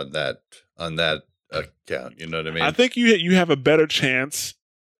Tracer, though, on that account, you know what I mean? I think you have a better chance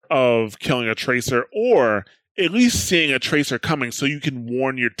of killing a Tracer, or at least seeing a Tracer coming so you can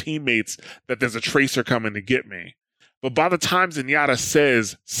warn your teammates that there's a Tracer coming to get me. But by the time Zenyatta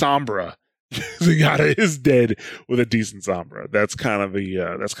says Sombra, Zenyatta is dead with a decent Sombra. That's kind of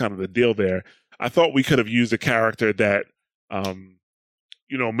the deal there. I thought we could have used a character that,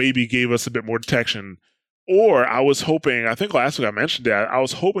 maybe gave us a bit more detection. Or I was hoping, I think last week I mentioned that, I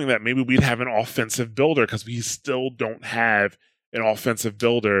was hoping that maybe we'd have an offensive builder because we still don't have an offensive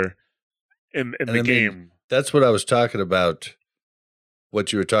builder in the game. That's what I was talking about.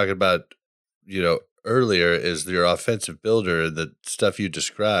 What you were talking about, earlier is your offensive builder. The stuff you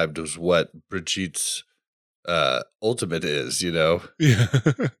described was what Brigitte's ultimate is, Yeah.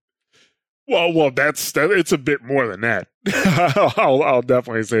 Well, that's it's a bit more than that. I'll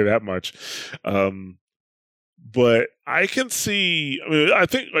definitely say that much. But I can see. I mean, I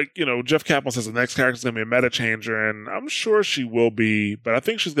think Jeff Kaplan says the next character is going to be a meta changer, and I'm sure she will be. But I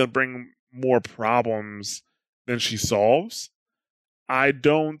think she's going to bring more problems than she solves.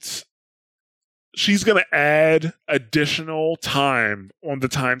 She's going to add additional time on the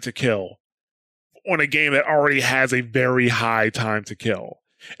time to kill on a game that already has a very high time to kill.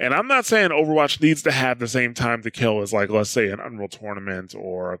 And I'm not saying Overwatch needs to have the same time to kill as, like, let's say an Unreal Tournament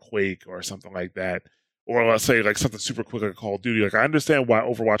or a Quake or something like that. Or let's say like something super quick like Call of Duty. Like, I understand why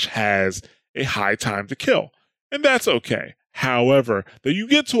Overwatch has a high time to kill. And that's okay. However, that you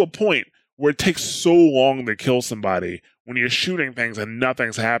get to a point where it takes so long to kill somebody when you're shooting things and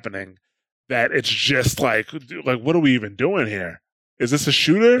nothing's happening, that it's just like what are we even doing here? Is this a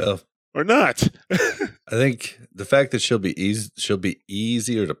shooter or not? I think the fact that she'll be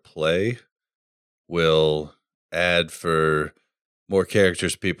easier to play will add for more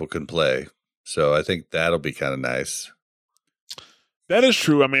characters people can play. So I think that'll be kind of nice. That is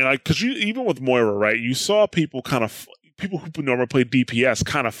true. I mean, like, because even with Moira, right? You saw people who normally play DPS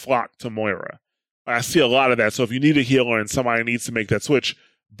kind of flock to Moira. I see a lot of that. So if you need a healer and somebody needs to make that switch,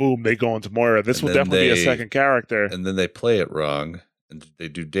 boom, they go into Moira. This will definitely be a second character. And then they play it wrong and they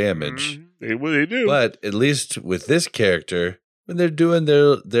do damage. Mm-hmm. They do. But at least with this character, when they're doing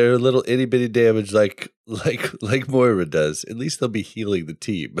their little itty bitty damage like Moira does, at least they'll be healing the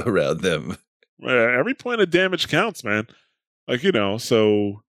team around them. Every point of damage counts, man. Like,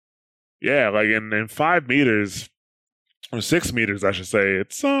 so yeah, like in 5 meters or 6 meters, I should say,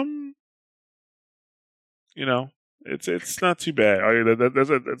 it's it's not too bad. I mean,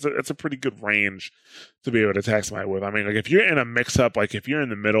 it's a pretty good range to be able to attack somebody with. I mean, like, if you're in a mix up, like if you're in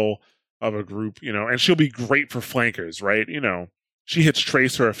the middle of a group, and she'll be great for flankers, right? She hits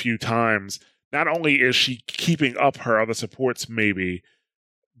Tracer a few times. Not only is she keeping up her other supports, maybe,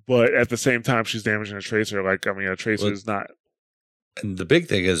 but at the same time, she's damaging a Tracer. Like, I mean, a Tracer is not. And the big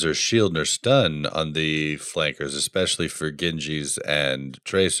thing is her shield and her stun on the flankers, especially for Genjis and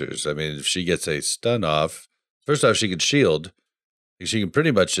Tracers. I mean, if she gets a stun off, first off, she can shield. She can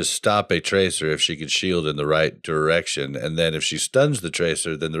pretty much just stop a Tracer if she can shield in the right direction. And then if she stuns the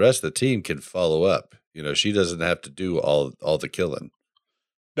Tracer, then the rest of the team can follow up. She doesn't have to do all the killing.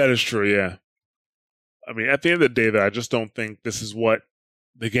 That is true, yeah. I mean, at the end of the day, though, I just don't think this is what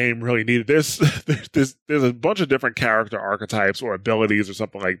the game really needed. There's a bunch of different character archetypes or abilities or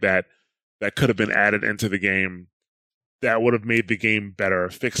something like that could have been added into the game that would have made the game better,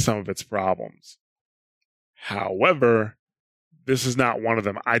 fixed some of its problems. However, this is not one of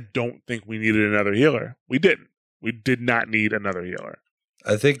them. I don't think we needed another healer. We didn't. We did not need another healer.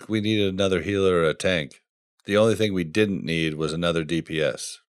 I think we needed another healer or a tank. The only thing we didn't need was another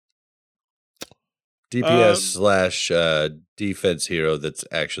DPS. DPS / defense hero that's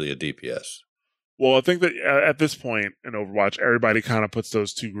actually a DPS. Well, I think that at this point in Overwatch, everybody kind of puts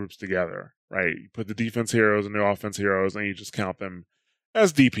those two groups together, right? You put the defense heroes and the offense heroes, and you just count them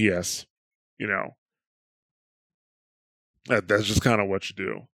as DPS. That's just kind of what you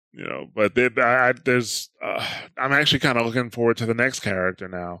do. But I'm actually kind of looking forward to the next character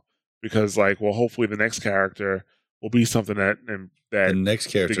now, because hopefully the next character will be something that the next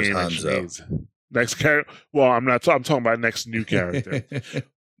character is Hanzo. Next character. Well, I'm talking about next new character.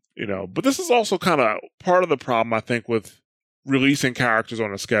 But this is also kind of part of the problem, I think, with releasing characters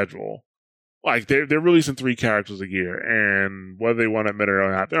on a schedule. Like, they're releasing 3 characters a year, and whether they want to admit it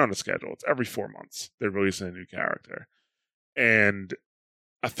or not, they're on a schedule. It's every 4 months they're releasing a new character. And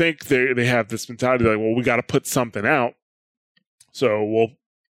I think they have this mentality like, well, we got to put something out, so we'll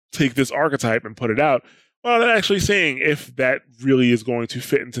take this archetype and put it out. Well, they're actually saying if that really is going to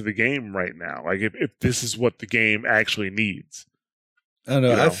fit into the game right now, like if this is what the game actually needs. I don't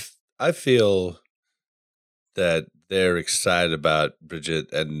know. I feel that they're excited about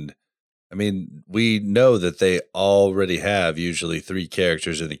Brigitte, and I mean, we know that they already have usually 3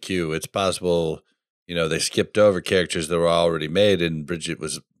 characters in the queue. It's possible, they skipped over characters that were already made, and Brigitte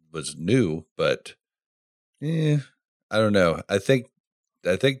was new, but I don't know. I think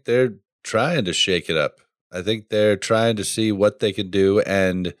they're trying to shake it up. I think they're trying to see what they can do,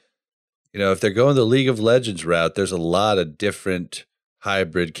 and if they're going the League of Legends route, there's a lot of different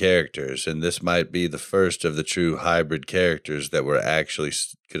hybrid characters, and this might be the first of the true hybrid characters that we're actually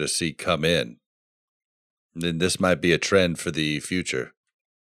going to see come in. Then this might be a trend for the future.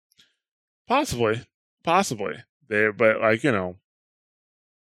 Possibly. But like, you know,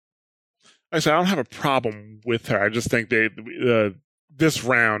 like I said, I don't have a problem with her. I just think this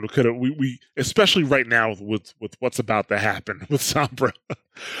round we especially right now with what's about to happen with Sombra,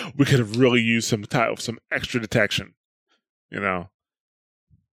 we could have really used some extra detection, you know.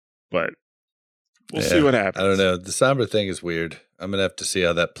 But we'll see what happens. I don't know. The Sombra thing is weird. I'm gonna have to see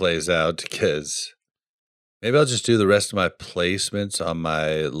how that plays out because maybe I'll just do the rest of my placements on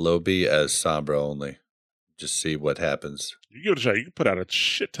my Lobby as Sombra only. Just see what happens. You give it a shot. You can put out a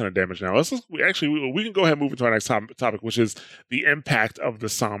shit ton of damage now. We can go ahead and move into our next topic, which is the impact of the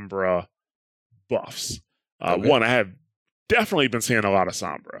Sombra buffs. Okay. One, I have definitely been seeing a lot of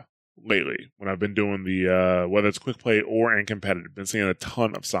Sombra lately when I've been doing the whether it's quick play or in competitive. Been seeing a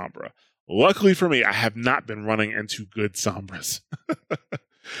ton of Sombra. Luckily for me, I have not been running into good Sombras.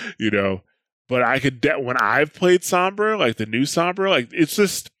 You know, but I could when I've played Sombra, like the new Sombra, like it's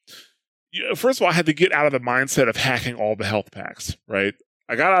just. First of all, I had to get out of the mindset of hacking all the health packs, right?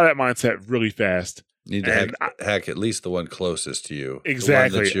 I got out of that mindset really fast. You need to hack at least the one closest to you. Exactly.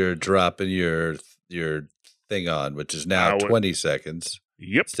 The one that you're dropping your thing on, which is now 20 seconds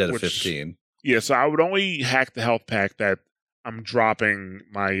instead of 15. Yeah, so I would only hack the health pack that I'm dropping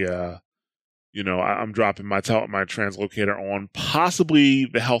my, I'm dropping my translocator on, possibly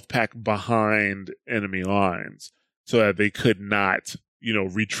the health pack behind enemy lines so that they could not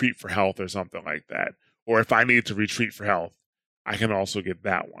retreat for health or something like that. Or if I need to retreat for health, I can also get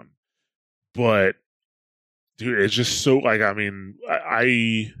that one. But dude, it's just so like, I mean,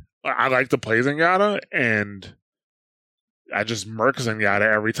 I like to play Zenyatta, and I just murk Zenyatta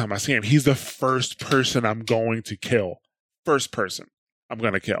every time I see him. He's the first person I'm going to kill. First person I'm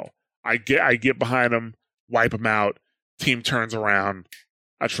going to kill. I get behind him, wipe him out, team turns around,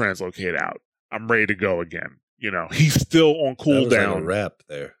 I translocate out. I'm ready to go again. He's still on cooldown. That was like a rap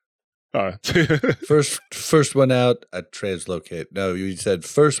there. First one out, I translocate. No, you said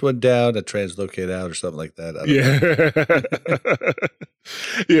first one down, I translocate out, or something like that.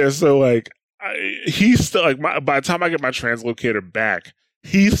 Yeah. So like, he's still like by the time I get my translocator back,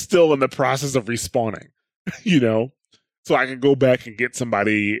 he's still in the process of respawning. So I can go back and get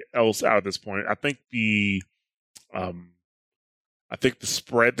somebody else out at this point. I think the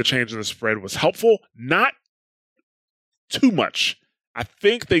change in the spread was helpful. Not too much. I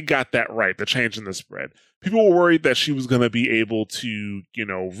think they got that right, the change in the spread. People were worried that she was going to be able to,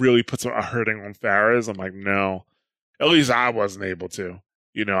 really put a hurting on Pharah's. I'm like, no. At least I wasn't able to.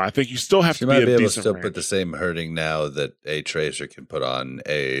 I think you still have to be able to still put the same hurting now that a Tracer can put on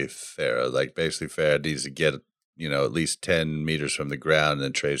a Pharah. Like, basically, Pharah needs to get, at least 10 meters from the ground, and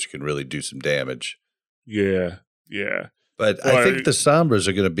then Tracer can really do some damage. Yeah. But I think the Sombras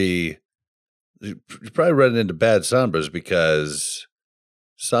are going to be... You're probably running into bad Sombras because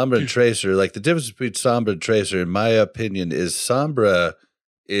Sombra and Tracer, like the difference between Sombra and Tracer, in my opinion, is Sombra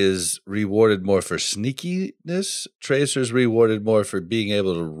is rewarded more for sneakiness. Tracer's rewarded more for being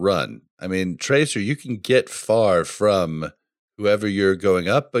able to run. I mean, Tracer, you can get far from whoever you're going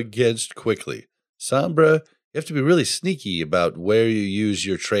up against quickly. Sombra, you have to be really sneaky about where you use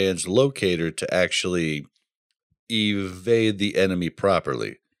your translocator to actually evade the enemy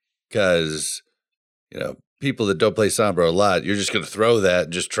properly. Because... people that don't play Sombra a lot, you're just going to throw that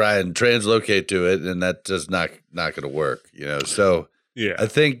and just try and translocate to it, and that does not going to work. So yeah, I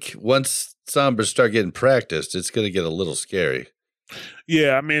think once Sombras start getting practiced, it's going to get a little scary.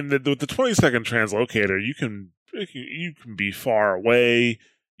 Yeah, I mean, with the 20-second translocator, you can be far away.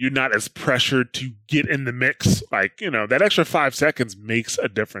 You're not as pressured to get in the mix. Like that extra 5 seconds makes a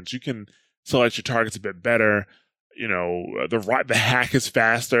difference. You can select your targets a bit better. The hack is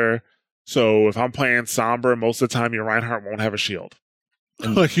faster. So if I'm playing Sombra, most of the time your Reinhardt won't have a shield.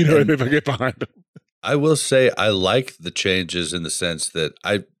 If I get behind him. I will say I like the changes in the sense that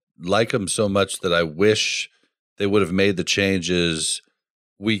I like them so much that I wish they would have made the changes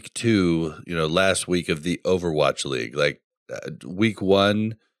week 2, last week of the Overwatch League. Like week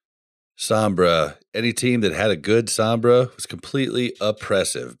 1, Sombra, any team that had a good Sombra was completely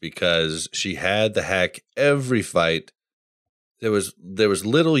oppressive because she had the hack every fight. There was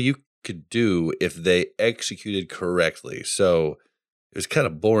little you could do if they executed correctly. So it was kind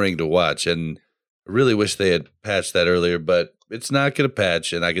of boring to watch, and I really wish they had patched that earlier, but it's not going to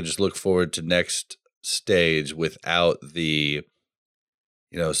patch, and I can just look forward to next stage without the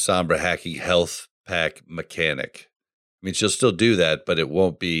Sombra hacking health pack mechanic. I mean, she'll still do that, but it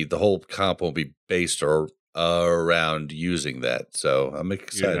won't be, the whole comp won't be based around using that. So I'm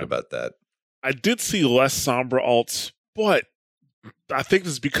excited about that. I did see less Sombra ults, but I think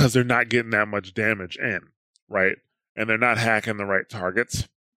it's because they're not getting that much damage in. right? And they're not hacking the right targets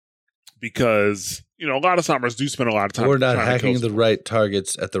because, a lot of Sombras do spend a lot of time. Or not hacking the right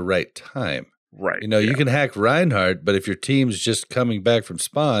targets at the right time. Right. You can hack Reinhardt, but if your team's just coming back from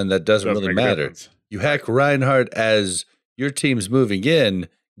spawn, that doesn't really matter. You hack Reinhardt as your team's moving in,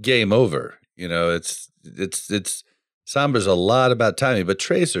 game over. It's Sombra's a lot about timing, but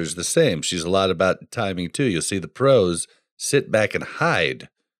Tracer's the same. She's a lot about timing too. You'll see the pros sit back and hide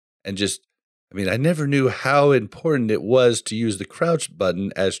and just, I never knew how important it was to use the crouch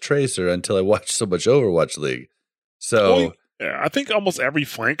button as Tracer until I watched so much Overwatch League. So I think almost every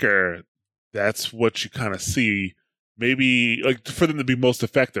flanker, that's what you kind of see. Maybe like for them to be most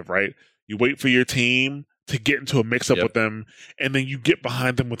effective, right? You wait for your team to get into a mix-up with them, and then you get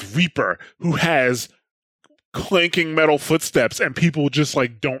behind them with Reaper, who has clanking metal footsteps, and people just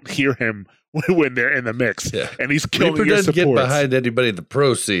like don't hear him when they're in the mix. Yeah. And he's killing Reaper your doesn't supports. Get behind anybody in the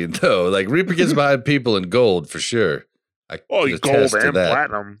pro scene, though. Like Reaper gets behind people in gold for sure. Gold and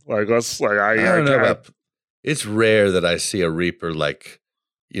platinum. Like us, like I don't know. It's rare that I see a Reaper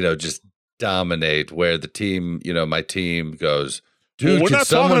just dominate where the team, my team goes, dude, can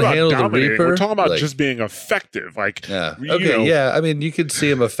someone handle the Reaper? We're talking about just being effective. You could see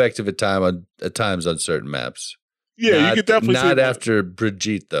him effective at times on certain maps. Yeah, you could definitely not after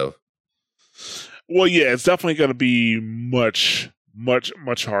Brigitte though. Well, yeah, it's definitely going to be much, much,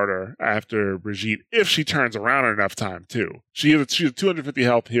 much harder after Brigitte if she turns around in enough time too. She's a 250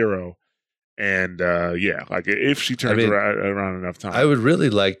 health hero. And if she turns around enough time. I would really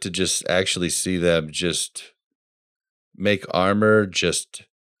like to just actually see them just make armor just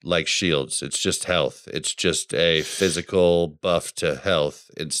like shields. It's just health. It's just a physical buff to health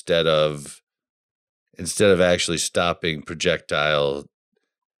instead of actually stopping projectile.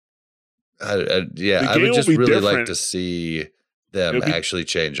 I would just really like to see them actually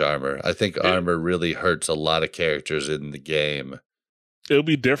change armor. I think armor really hurts a lot of characters in the game. It'll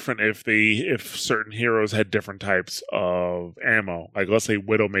be different if certain heroes had different types of ammo. Like let's say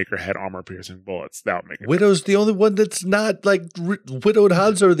Widowmaker had armor piercing bullets. That would make it. Widow's the only one that's not like Widow and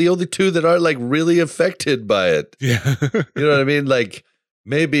Hanzo are the only two that aren't like really affected by it. Yeah, you know what I mean? Like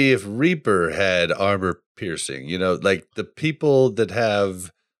maybe if Reaper had armor piercing, like the people that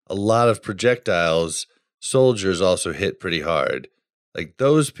have a lot of projectiles, soldiers also hit pretty hard. Like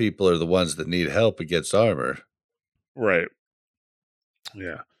those people are the ones that need help against armor. Right.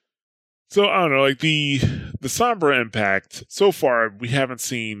 Yeah. So I don't know, like the Sombra impact so far we haven't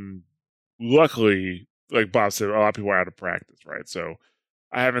seen. Luckily, like Bob said, a lot of people are out of practice, right? So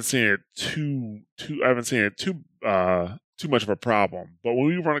I haven't seen it too much of a problem. But when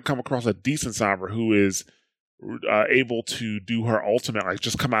we come across a decent Sombra who is able to do her ultimate, like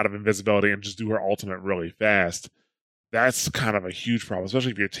just come out of invisibility and just do her ultimate really fast, that's kind of a huge problem,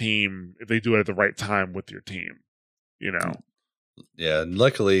 especially if they do it at the right time with your team, Yeah, and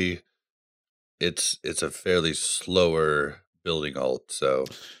luckily, it's a fairly slower building ult. So,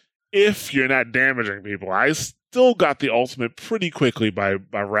 if you're not damaging people, I still got the ultimate pretty quickly by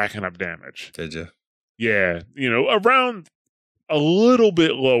racking up damage. Did you? Yeah, around a little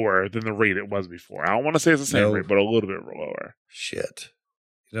bit lower than the rate it was before. I don't want to say it's the same rate, but a little bit lower. Shit.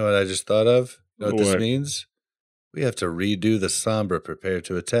 You know what I just thought of? You know what this means? We have to redo the Sombra Prepare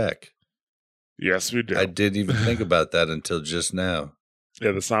to Attack. Yes, we do. I didn't even think about that until just now.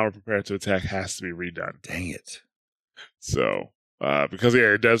 Yeah, the Sombra Prepare to Attack has to be redone. Dang it. So, because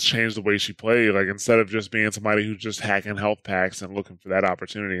it does change the way she plays. Like, instead of just being somebody who's just hacking health packs and looking for that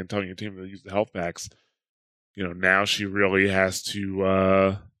opportunity and telling your team to use the health packs, now she really has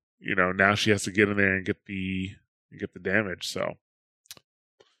to, now she has to get in there and get the damage. So,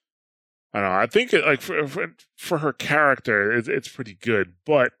 I don't know. I think for her character, it's pretty good,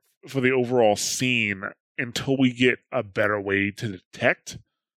 but for the overall scene, until we get a better way to detect,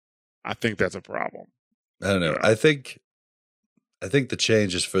 I think that's a problem. I don't know. I think the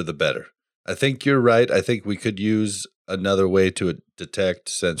change is for the better. I think you're right. I think we could use another way to detect,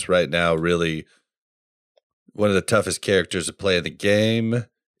 since right now, really, one of the toughest characters to play in the game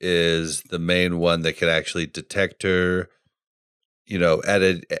is the main one that can actually detect her, at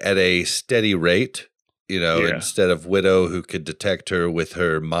a steady rate. Instead of Widow, who could detect her with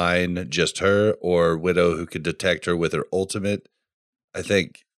her mine, just her, or Widow, who could detect her with her ultimate. I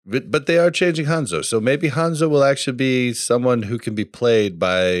think, but they are changing Hanzo. So maybe Hanzo will actually be someone who can be played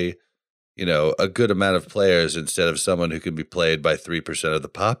by, a good amount of players instead of someone who can be played by 3% of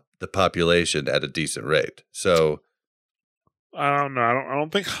the population at a decent rate. So I don't know. I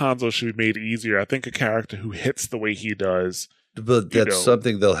don't think Hanzo should be made easier. I think a character who hits the way he does. But that's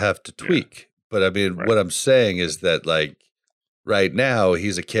something they'll have to tweak. Yeah. But I mean, What I'm saying is that, like, right now,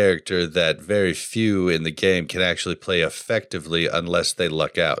 he's a character that very few in the game can actually play effectively unless they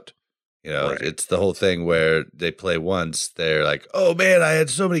luck out. Right. It's the whole thing where they play once, they're like, oh man, I had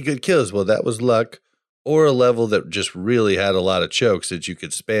so many good kills. Well, that was luck or a level that just really had a lot of chokes that you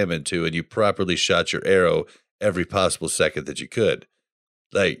could spam into and you properly shot your arrow every possible second that you could.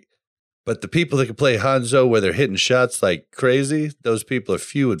 But the people that can play Hanzo where they're hitting shots like crazy, those people are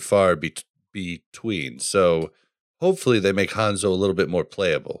few and far between. So hopefully they make Hanzo a little bit more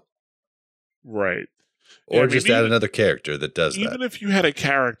playable. Right. Or just add another character that does that. Even if you had a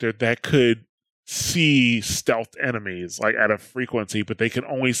character that could see stealth enemies like at a frequency, but they can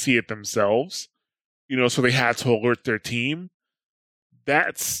only see it themselves, so they had to alert their team,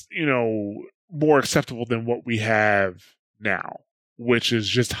 that's, more acceptable than what we have now, which is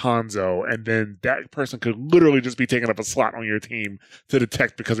just Hanzo, and then that person could literally just be taking up a slot on your team to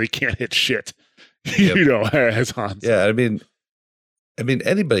detect because they can't hit shit, yep. As Hanzo. Yeah, I mean,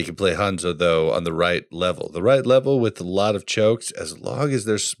 anybody can play Hanzo, though, on the right level. The right level with a lot of chokes, as long as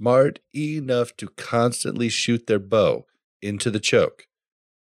they're smart enough to constantly shoot their bow into the choke,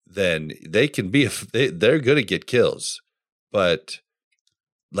 then they can be, they're going to get kills. But,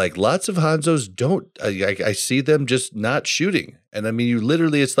 lots of Hanzos don't, I see them just not shooting. And, I mean,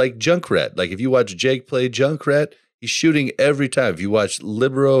 it's like Junkrat. Like, if you watch Jake play Junkrat, he's shooting every time. If you watch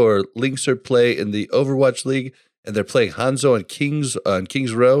Libero or Linkser play in the Overwatch League, and they're playing Hanzo on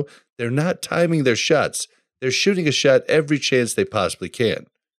King's Row, they're not timing their shots. They're shooting a shot every chance they possibly can.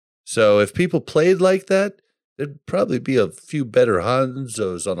 So if people played like that, there'd probably be a few better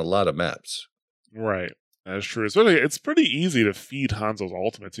Hanzos on a lot of maps. Right. That's true. It's pretty easy to feed Hanzo's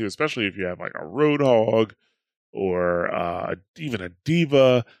ultimate, too, especially if you have, like, a Roadhog or even a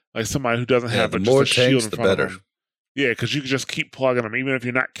D.Va, like somebody who doesn't have just a shield in front of them. Yeah, because you can just keep plugging them. Even if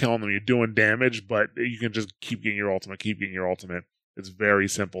you're not killing them, you're doing damage, but you can just keep getting your ultimate, It's very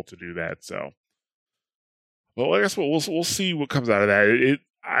simple to do that. So, well, I guess we'll see what comes out of that.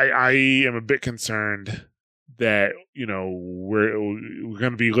 I am a bit concerned that, we're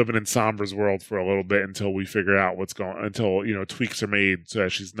going to be living in Sombra's world for a little bit until we figure out until, tweaks are made so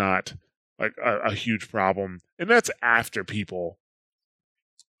that she's not like a huge problem. And that's after people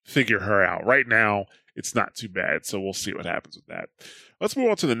figure her out. Right now, it's not too bad, so we'll see what happens with that. Let's move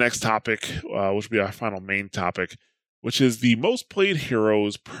on to the next topic, which will be our final main topic, which is the most played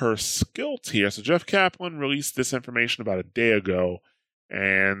heroes per skill tier. So Jeff Kaplan released this information about a day ago,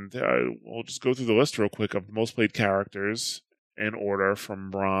 and we'll just go through the list real quick of the most played characters in order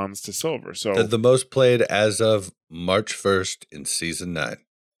from bronze to silver. So the most played as of March 1st in Season 9.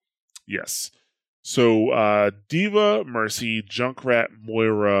 Yes. So D.Va, Mercy, Junkrat,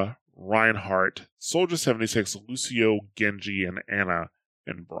 Moira, Reinhardt, Soldier 76, Lucio, Genji, and Ana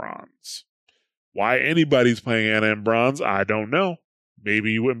in bronze. Why anybody's playing Ana in bronze, I don't know.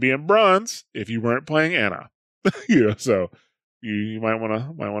 Maybe you wouldn't be in bronze if you weren't playing Ana. So you might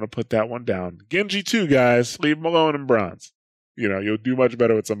want to put that one down. Genji too, guys. Leave him alone in bronze. You'll do much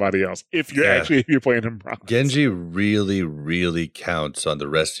better with somebody else if you're playing in bronze. Genji really, really counts on the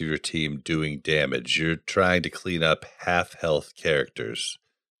rest of your team doing damage. You're trying to clean up half health characters.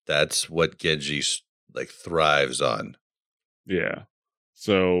 That's what Genji thrives on. Yeah.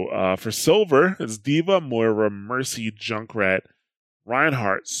 So for silver, it's D.Va, Moira, Mercy, Junkrat,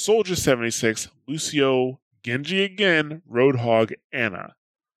 Reinhardt, Soldier 76, Lucio, Genji again, Roadhog, Ana.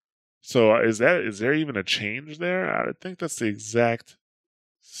 So is there even a change there? I think that's the exact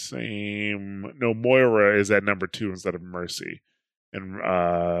same. No, Moira is at number 2 instead of Mercy. And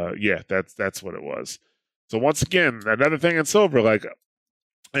yeah, that's what it was. So once again, another thing in silver,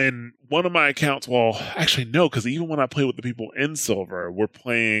 in one of my accounts, well, actually no, because even when I play with the people in silver, we're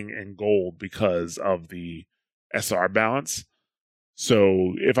playing in gold because of the SR balance.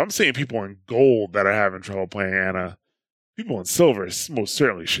 So if I'm seeing people in gold that are having trouble playing Ana, people in silver most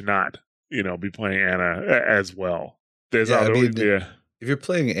certainly should not, be playing Ana as well. There's if you're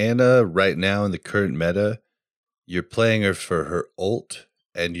playing Ana right now in the current meta, you're playing her for her ult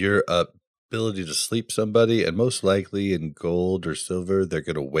and your ability to sleep somebody, and most likely in gold or silver, they're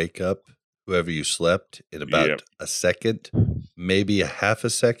going to wake up whoever you slept in about a second, maybe a half a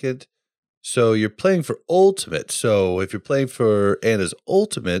second. So you're playing for ultimate. So if you're playing for Ana's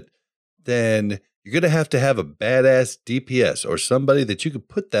ultimate, then you're going to have a badass DPS or somebody that you can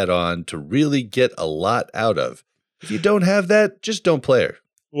put that on to really get a lot out of. If you don't have that, just don't play her.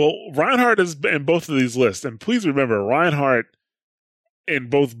 Well, Reinhardt is in both of these lists. And please remember, Reinhardt in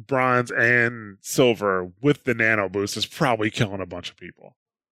both bronze and silver with the nano boost is probably killing a bunch of people.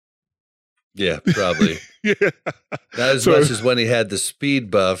 Yeah, probably. Yeah. Not as much as when he had the speed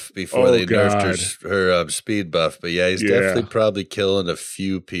buff before they nerfed her speed buff. But yeah, he's definitely probably killing a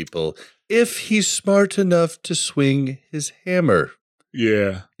few people if he's smart enough to swing his hammer.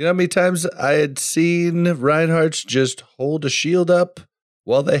 Yeah. You know how many times I had seen Reinhardt's just hold a shield up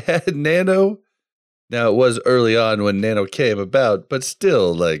while they had Nano? Now, it was early on when Nano came about, but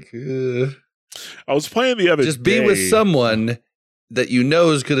still, like... I was playing the other day. Just be with someone that you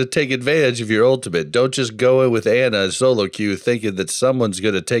know is going to take advantage of your ultimate. Don't just go in with Ana solo queue thinking that someone's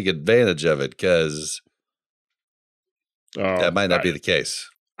going to take advantage of it, because that might not be the case.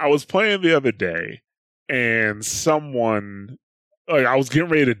 I was playing the other day, and someone, like, I was getting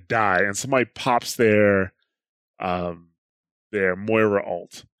ready to die, and somebody pops their Moira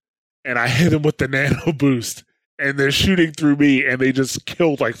ult, and I hit him with the nano boost, and they're shooting through me, and they just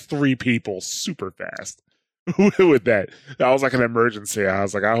killed like 3 people super fast. With that was like an emergency. I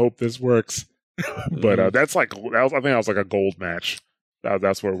was like, I hope this works. But that's like, I think that was like a gold match.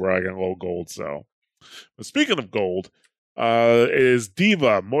 That's where we're getting low gold. So, but speaking of gold, is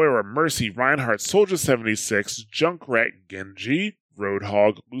D.Va, Moira, Mercy, Reinhardt, Soldier 76, Junkrat, Genji,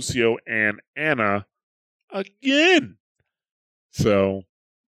 Roadhog, Lucio, and Ana again. So,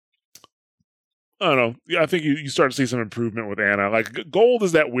 I don't know. Yeah, I think you start to see some improvement with Ana. Like, gold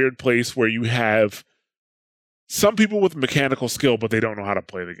is that weird place where you have some people with mechanical skill, but they don't know how to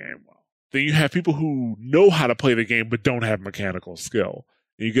play the game well. Then you have people who know how to play the game, but don't have mechanical skill.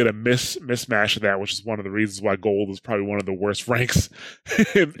 And you get a mismatch of that, which is one of the reasons why gold is probably one of the worst ranks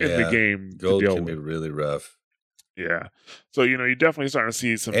in the game. Gold can be really rough. Yeah. So, you're definitely starting to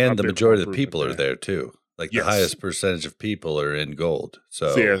see some. And the majority of the people are there too. Like the highest percentage of people are in gold.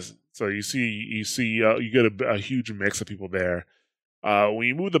 So yes. So you get a huge mix of people there. When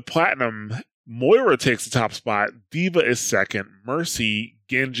you move to platinum, Moira takes the top spot. D.Va is second. Mercy,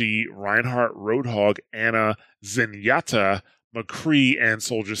 Genji, Reinhardt, Roadhog, Ana, Zenyatta, McCree, and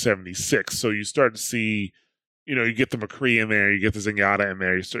Soldier 76. So you start to see, you get the McCree in there, you get the Zenyatta in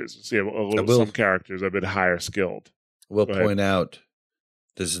there, you start to see some characters a bit higher skilled. We'll point out,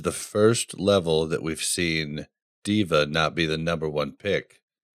 this is the first level that we've seen D.Va not be the number 1 pick.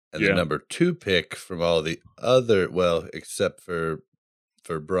 And the number 2 pick from all the other, well, except for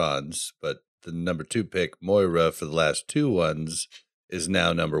bronze, but the number 2 pick, Moira, for the last 2 ones, is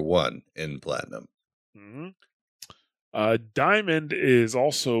now number 1 in platinum. Mm-hmm. Diamond is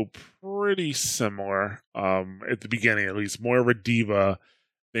also pretty similar, at the beginning at least. Moira, D.Va,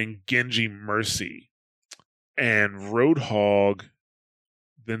 then Genji, Mercy, and Roadhog,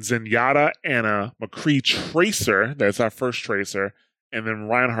 then Zenyatta, Ana, McCree, Tracer. That's our first Tracer. And then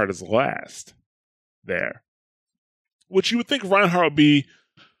Reinhardt is last there. Which you would think Reinhardt would be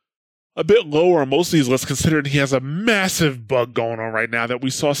a bit lower on most of these lists, considering he has a massive bug going on right now that we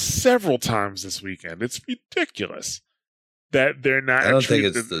saw several times this weekend. It's ridiculous that they're not. I don't think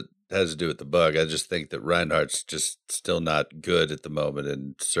it has to do with the bug. I just think that Reinhardt's just still not good at the moment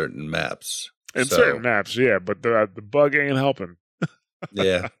in certain maps. Certain maps, yeah, but the bug ain't helping.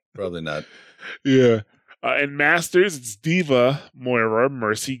 Yeah, probably not. Yeah. In Masters, it's D.Va, Moira,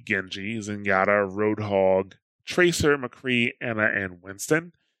 Mercy, Genji, Zenyatta, Roadhog, Tracer, McCree, Ana, and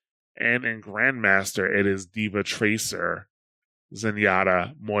Winston. And in Grandmaster, it is D.Va, Tracer,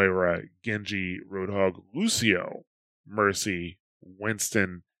 Zenyatta, Moira, Genji, Roadhog, Lucio, Mercy,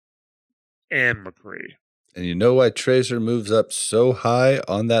 Winston, and McCree. And you know why Tracer moves up so high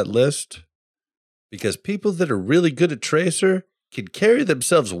on that list? Because people that are really good at Tracer can carry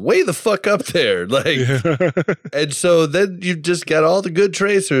themselves way the fuck up there. And so then you've just got all the good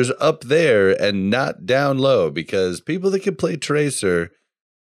Tracers up there and not down low, because people that can play Tracer,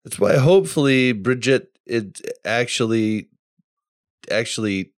 that's why hopefully Brigitte actually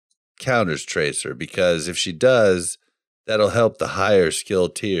counters Tracer, because if she does, that'll help the higher skill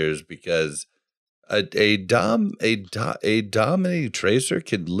tiers, because a dominating Tracer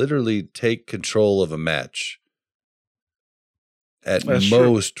can literally take control of a match. At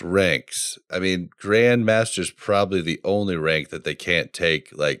most ranks. I mean, Grandmaster's probably the only rank that they can't take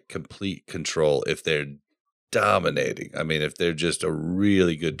like complete control if they're dominating. I mean, if they're just a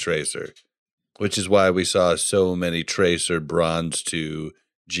really good Tracer, which is why we saw so many Tracer bronze to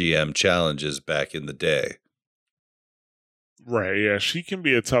GM challenges back in the day. Right, yeah, she can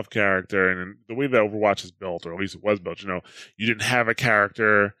be a tough character, and the way that Overwatch is built, or at least it was built, you didn't have a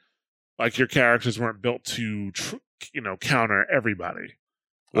character, like your characters weren't built to counter everybody.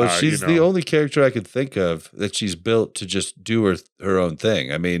 Well, she's the only character I could think of that she's built to just do her own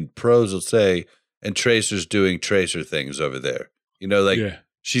thing. I mean, pros will say, and Tracer's doing Tracer things over there.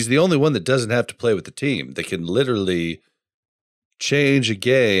 She's the only one that doesn't have to play with the team. They can literally change a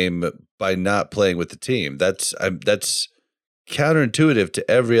game by not playing with the team. That's counterintuitive to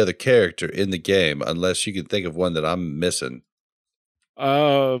every other character in the game, unless you can think of one that I'm missing.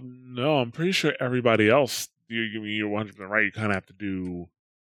 No, I'm pretty sure everybody else. You're 100% right. You kind of have to do.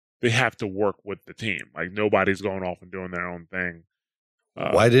 They have to work with the team. Like nobody's going off and doing their own thing.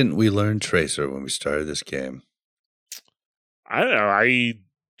 Why didn't we learn Tracer when we started this game? I don't know.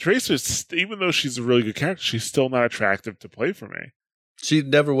 Tracer's, even though she's a really good character, she's still not attractive to play for me. She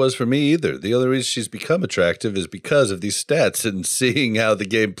never was for me either. The only reason she's become attractive is because of these stats and seeing how the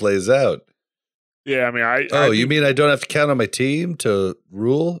game plays out. Yeah, I mean, you mean I don't have to count on my team to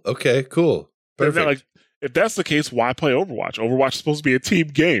rule? Okay, cool. Perfect. If that's the case, why play Overwatch? Overwatch is supposed to be a team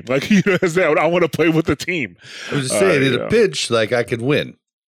game. Like, I want to play with the team. I was just saying, in a pinch, like I could win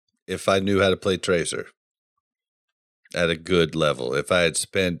if I knew how to play Tracer at a good level. If I had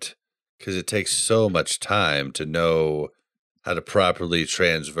spent, because it takes so much time to know how to properly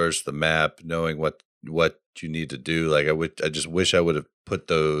transverse the map, knowing what you need to do. Like I just wish I would have put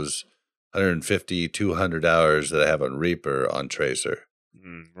those 150, 200 hours that I have on Reaper on Tracer.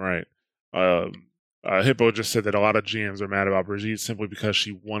 Right. Hippo just said that a lot of GMs are mad about Brigitte simply because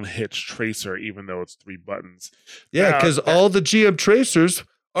she one-hits Tracer, even though it's 3 buttons. Yeah, because all the GM Tracers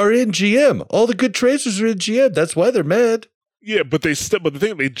are in GM. All the good Tracers are in GM. That's why they're mad. Yeah, but the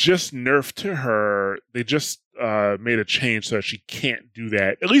thing, they just nerfed to her. They just made a change so that she can't do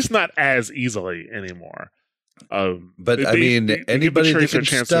that, at least not as easily anymore. But anybody that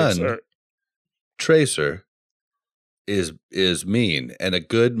can stun Tracer is mean, and a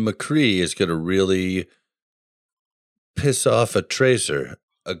good McCree is going to really piss off a Tracer.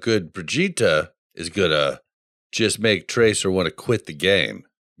 A good Brigitte is going to just make Tracer want to quit the game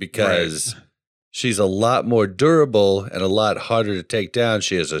because she's a lot more durable and a lot harder to take down.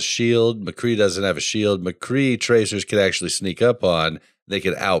 She has a shield. McCree doesn't have a shield. McCree Tracers can actually sneak up on. They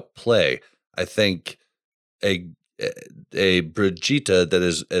can outplay. I think a Brigitte that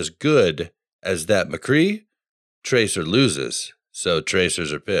is as good as that McCree, Tracer loses, so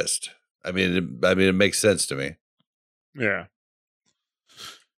Tracers are pissed. I mean, it makes sense to me. Yeah.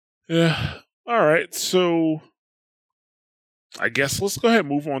 All right, so I guess let's go ahead and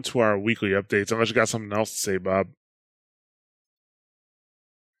move on to our weekly updates. Unless you got something else to say, Bob.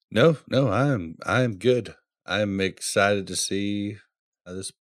 No, I'm good. I'm excited to see how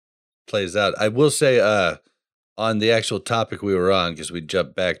this plays out. I will say, on the actual topic we were on, because we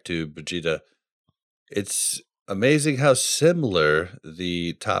jumped back to Brigitte, it's amazing how similar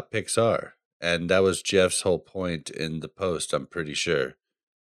the top picks are. And that was Jeff's whole point in the post, I'm pretty sure.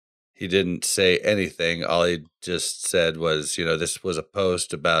 He didn't say anything. All he just said was, this was a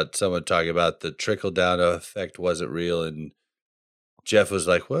post about someone talking about the trickle-down effect wasn't real. And Jeff was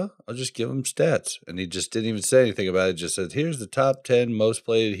like, well, I'll just give him stats. And he just didn't even say anything about it. Just said, here's the top 10 most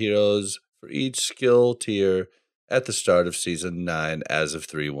played heroes for each skill tier at the start of Season 9 as of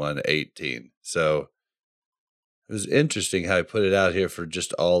 3/1/18. So it was interesting how he put it out here for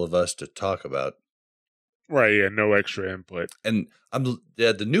just all of us to talk about. Right, yeah, no extra input. And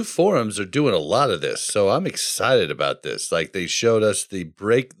the new forums are doing a lot of this, so I'm excited about this. Like they showed us the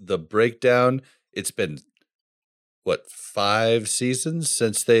breakdown. It's been 5 seasons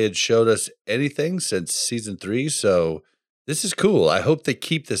since they had showed us anything since Season 3, so this is cool. I hope they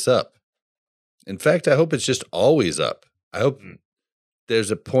keep this up. In fact, I hope it's just always up. I hope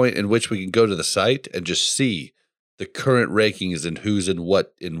there's a point in which we can go to the site and just see the current rankings and who's in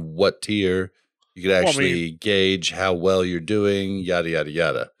what tier. You could actually gauge how well you're doing, yada, yada,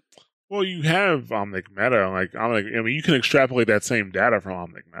 yada. Well, you have Omnic Meta. You can extrapolate that same data from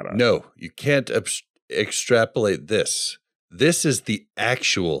Omnic Meta. No, you can't extrapolate this. This is the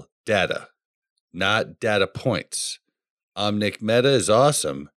actual data, not data points. Omnic Meta is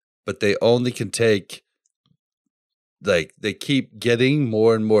awesome, but they only can take, they keep getting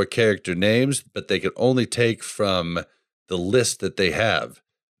more and more character names, but they can only take from the list that they have.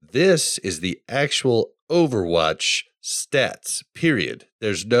 This is the actual Overwatch stats, period.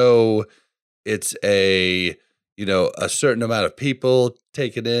 There's no, it's a certain amount of people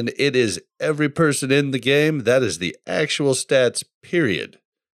taken in. It is every person in the game. That is the actual stats, period.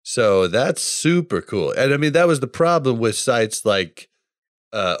 So that's super cool. And I mean, that was the problem with sites like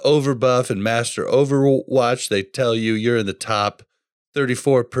Overbuff and Master Overwatch. They tell you you're in the top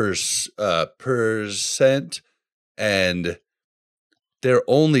 34%, and they're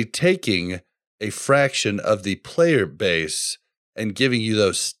only taking a fraction of the player base and giving you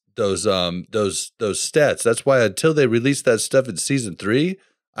those stats. That's why until they released that stuff in Season 3,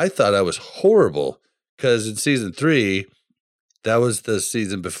 I thought I was horrible, because in Season 3, that was the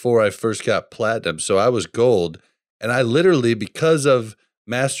season before I first got Platinum, so I was gold, and I literally, because of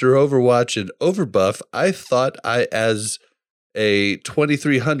Master Overwatch and Overbuff, I thought as a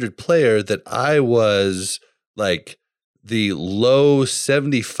 2300 player that I was like the low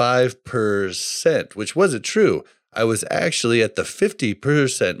 75%, which wasn't true. I was actually at the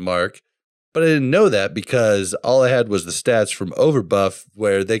 50% mark, but I didn't know that because all I had was the stats from Overbuff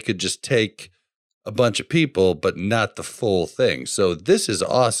where they could just take a bunch of people, but not the full thing. So this is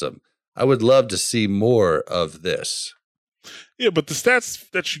awesome. I would love to see more of this. Yeah, but the stats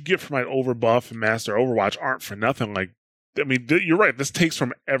that you get from like Overbuff and Master Overwatch aren't for nothing. Like, I mean, you're right. This takes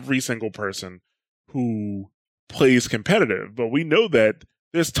from every single person who plays competitive, but we know that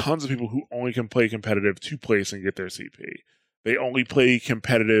there's tons of people who only can play competitive to place and get their CP. They only play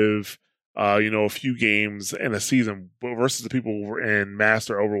competitive, a few games in a season versus the people who were in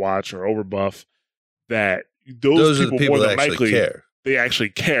Master Overwatch or Overbuff. That those people, are the people more that than actually likely care. They actually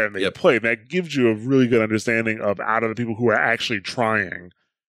care and they play. That gives you a really good understanding of out of the people who are actually trying.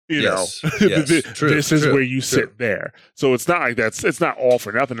 This is where you sit there. So it's not like it's not all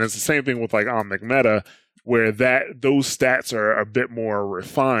for nothing. It's the same thing with like Omnic Meta, where those stats are a bit more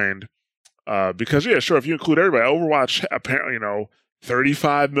refined. Because sure, if you include everybody, Overwatch apparently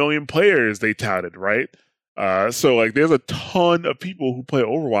 35 million players they touted, right? So like there's a ton of people who play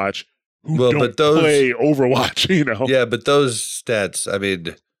Overwatch who don't play Overwatch, Yeah, but those stats, I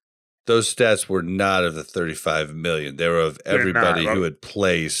mean, those stats were not of the 35 million. They were of everybody who had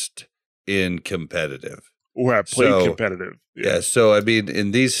placed in competitive. Or have played competitive. Yeah, so I mean, in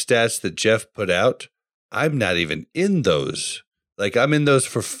these stats that Jeff put out, I'm not even in those. Like, I'm in those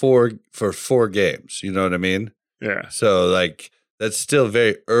for four games. You know what I mean? Yeah. So, like, that's still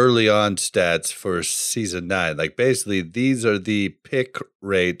very early on stats for Season 9. Like, basically, these are the pick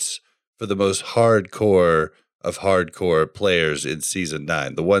rates for the most hardcore of hardcore players in Season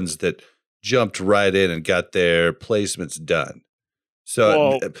 9. The ones that jumped right in and got their placements done.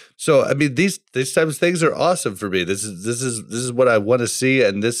 So I mean, these types of things are awesome for me. This is what I want to see,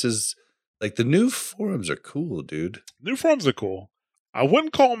 and this is like the new forums are cool, dude. New forums are cool. I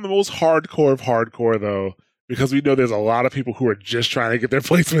wouldn't call them the most hardcore of hardcore though, because we know there's a lot of people who are just trying to get their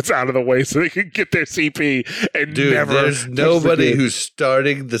placements out of the way so they can get their CP and there's nobody who's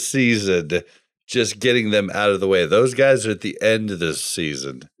starting the season just getting them out of the way. Those guys are at the end of this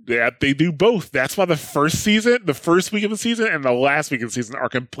season. Yeah, they do both. That's why the first week of the season and the last week of the season are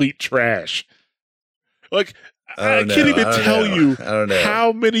complete trash. Like, I can't even tell you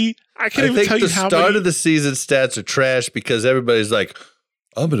how many. I can't even tell you how many. The start of the season stats are trash because everybody's like,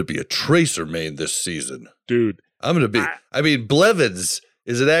 I'm going to be a Tracer main this season. Dude. I'm going to be. I mean, Blevins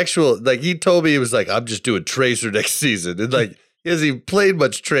is an actual, like, he told me he was like, I'm just doing Tracer next season. And like, he hasn't even played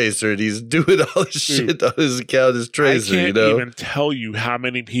much Tracer, and he's doing all this shit on his account as Tracer, I can't even tell you how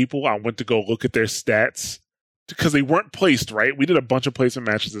many people I went to go look at their stats because they weren't placed, right? We did a bunch of placement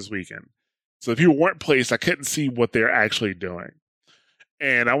matches this weekend. So if you weren't placed, I couldn't see what they're actually doing.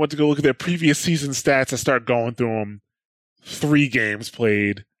 And I went to go look at their previous season stats. I started going through them. 3 games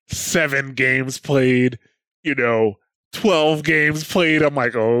played, 7 games played, 12 games played. I'm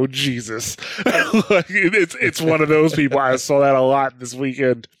like, oh Jesus! it's one of those people. I saw that a lot this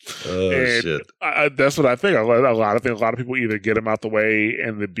weekend. Oh shit! That's what I think. A lot of people either get them out the way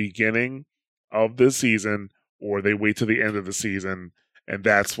in the beginning of the season, or they wait till the end of the season, and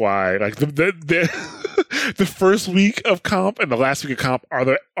that's why like the first week of comp and the last week of comp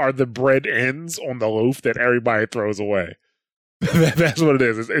are the bread ends on the loaf that everybody throws away. That's what it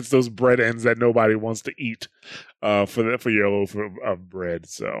is. It's those bread ends that nobody wants to eat for your loaf of bread.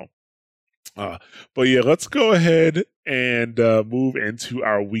 So, but yeah, let's go ahead and move into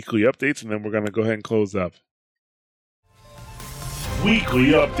our weekly updates, and then we're going to go ahead and close up.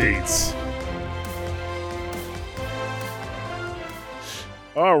 Weekly updates.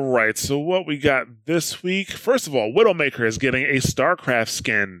 All right, so what we got this week? First of all, Widowmaker is getting a StarCraft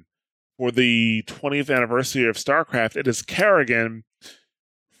skin. For the 20th anniversary of StarCraft, it is Kerrigan.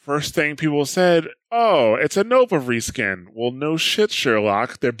 First thing people said, oh, it's a Nova reskin. Well, no shit,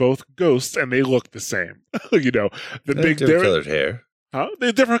 Sherlock. They're both ghosts and they look the same. Different colored hair. Huh?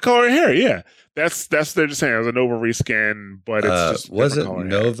 They're different colored hair, yeah. That's they're just saying it was a Nova reskin, but it's just wasn't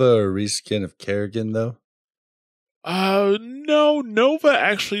Nova hair. A reskin of Kerrigan though? No, Nova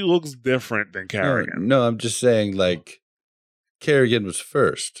actually looks different than Kerrigan. No, I'm just saying like Kerrigan was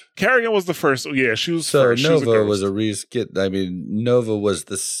first. Kerrigan was the first. Yeah, she was first. So Nova was a reskin. I mean, Nova was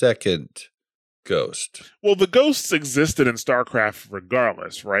the second ghost. Well, the ghosts existed in StarCraft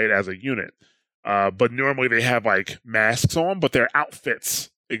regardless, right, as a unit. But normally they have like masks on, but their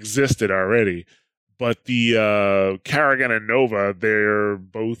outfits existed already. But the Kerrigan and Nova, they're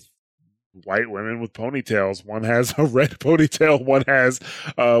both white women with ponytails. One has a red ponytail, one has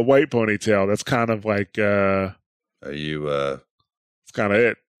a white ponytail. That's kind of like Are you it's kind of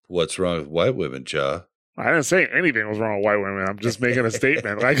it. What's wrong with white women, Ja? I didn't say anything was wrong with white women. I'm just making a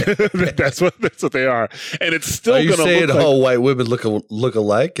statement. Like that's what they are. And it's still going to look saying all white women look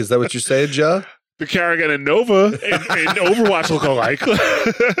alike? Is that what you're saying, Ja? The Kerrigan and Nova and Overwatch look alike.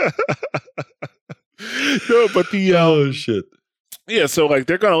 No, but the oh shit. Yeah, so like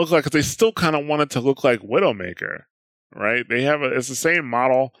they're gonna look like, because they still kind of want it to look like Widowmaker, right? They have it's the same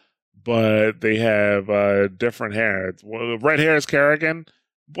model, but they have different hair. Red hair is Kerrigan,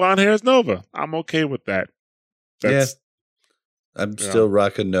 blonde hair is Nova. I'm okay with that. I'm still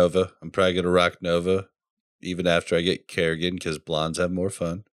rocking Nova. I'm probably gonna rock Nova even after I get Kerrigan, because blondes have more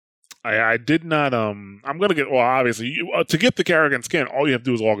fun. I did not. I'm gonna get. Well, obviously, to get the Kerrigan skin, all you have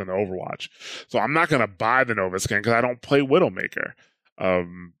to do is log into Overwatch. So I'm not gonna buy the Nova skin because I don't play Widowmaker.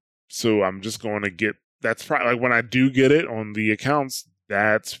 So I'm just going to get. That's probably like when I do get it on the accounts.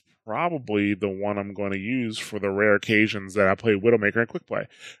 That's probably the one I'm going to use for the rare occasions that I play Widowmaker and Quick Play,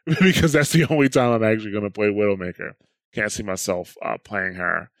 because that's the only time I'm actually going to play Widowmaker. Can't see myself playing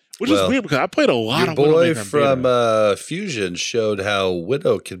her. Which is weird because I played a lot of Widowmaker. Your boy from Fusion showed how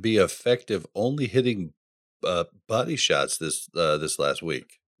Widow can be effective only hitting body shots this last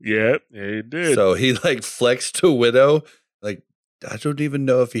week. Yeah, he did. So he like flexed to Widow. Like, I don't even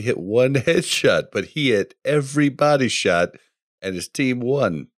know if he hit one headshot, but he hit every body shot and his team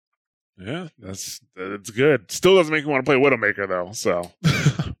won. Yeah, that's good. Still doesn't make me want to play Widowmaker though. So,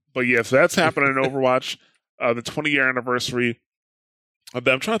 but yeah, so that's happening in Overwatch. The 20-year anniversary. I'm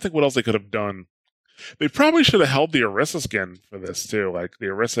trying to think what else they could have done. They probably should have held the Orisa skin for this too, like the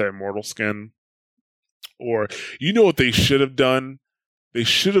Orisa Immortal skin. Or you know what they should have done? They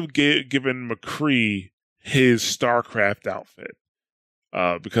should have given McCree his StarCraft outfit.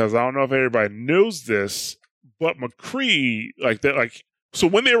 Because I don't know if everybody knows this, but McCree, so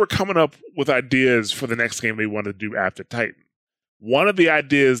when they were coming up with ideas for the next game they wanted to do after Titan, one of the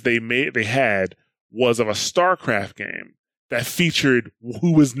ideas they had was of a StarCraft game that featured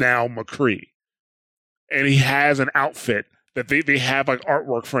who is now McCree. And he has an outfit that they have like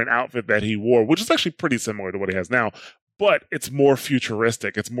artwork for an outfit that he wore, which is actually pretty similar to what he has now, but it's more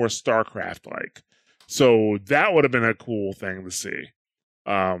futuristic. It's more StarCraft-like. So that would have been a cool thing to see,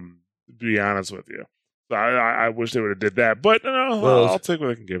 to be honest with you. So I wish they would have did that, but I'll take what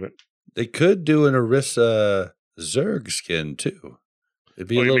they can give it. They could do an Orisa Zerg skin too. It'd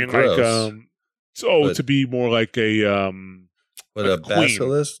be a little gross. To be more like a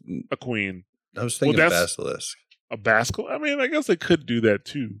basilisk? A queen. I was thinking basilisk. A basilisk? I mean, I guess they could do that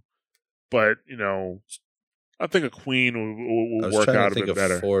too. But, I think a queen will work out a bit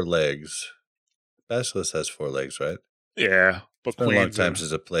better. 4 legs. Basilisk has 4 legs, right? Yeah. But it's been a long time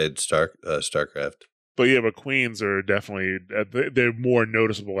since I played StarCraft. But yeah, but queens are definitely, they're more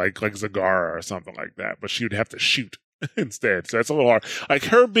noticeable, like Zagara or something like that. But she would have to shoot instead. So that's a little hard. Like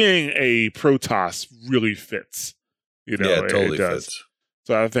her being a Protoss really fits. Yeah, it totally fits.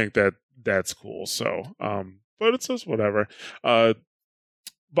 So I think that's cool. So, but it's just whatever.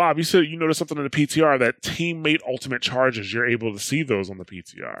 Bob, you said you noticed something in the PTR that teammate ultimate charges. You're able to see those on the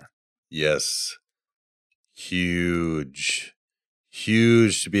PTR. Yes. Huge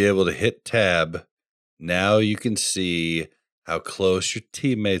to be able to hit tab. Now you can see how close your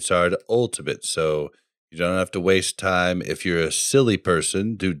teammates are to ultimate. So you don't have to waste time. If you're a silly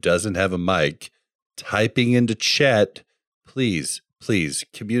person who doesn't have a mic, typing into chat, please,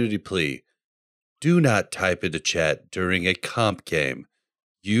 community plea, do not type into chat during a comp game.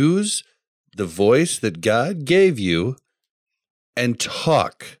 Use the voice that God gave you and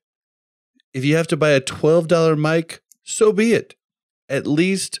talk. If you have to buy a $12 mic, so be it. At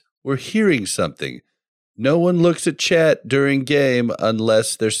least we're hearing something. No one looks at chat during game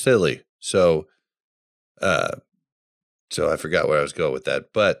unless they're silly. So I forgot where I was going with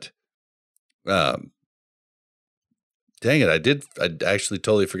that, but dang it, I actually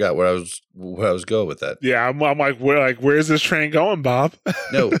totally forgot where I was going with that. Yeah, I'm like, where's this train going, Bob?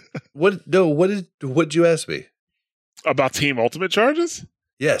 What'd you ask me? About team ultimate charges?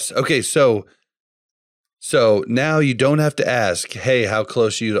 Yes. Okay, so now you don't have to ask, hey, how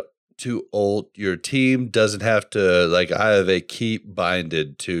close are you to ult? Your team doesn't have to, like, I have a keep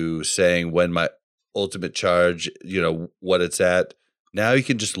binded to saying when my ultimate charge, what it's at. Now you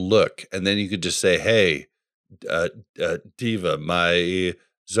can just look, and then you could just say, hey, Diva, my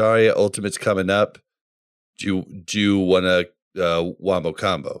Zarya ultimate's coming up. Do you want to wombo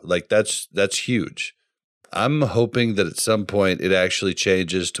combo? Like, that's huge. I'm hoping that at some point it actually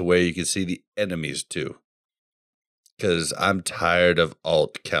changes to where you can see the enemies too. Because I'm tired of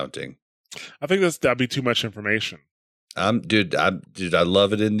alt counting. I think that'd be too much information. Dude, I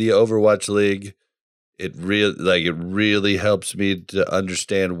love it in the Overwatch League. It really helps me to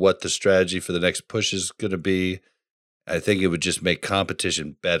understand what the strategy for the next push is going to be. I think it would just make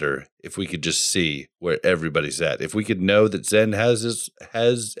competition better if we could just see where everybody's at. If we could know that Zen has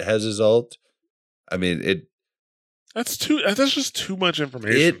his ult, I mean That's just too much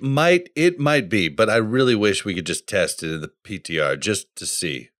information. It might be, but I really wish we could just test it in the PTR just to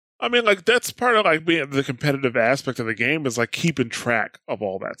see. I mean, like, that's part of like being the competitive aspect of the game is like keeping track of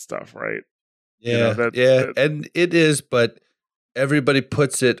all that stuff, right? Yeah, and it is, but everybody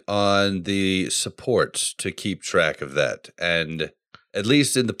puts it on the supports to keep track of that, and at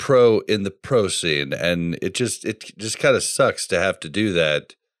least in the pro scene, and it just kind of sucks to have to do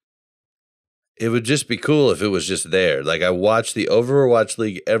that. It would just be cool if it was just there. Like, I watch the Overwatch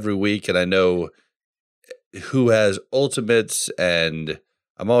League every week, and I know who has ultimates, and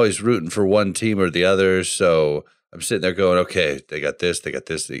I'm always rooting for one team or the other, so I'm sitting there going, okay, they got this.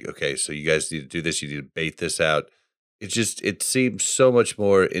 Okay, so you guys need to do this. You need to bait this out. It seems so much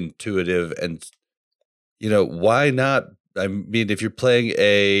more intuitive, and why not? I mean, if you're playing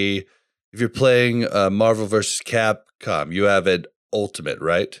Marvel versus Capcom, you have an ultimate,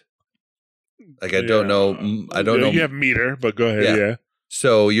 right? Like, I don't know. You have meter, but go ahead. Yeah.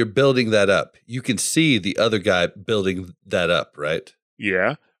 So you're building that up. You can see the other guy building that up, right?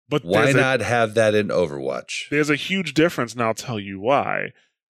 Yeah. But why not have that in Overwatch? There's a huge difference, and I'll tell you why.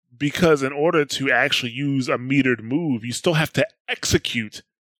 Because in order to actually use a metered move, you still have to execute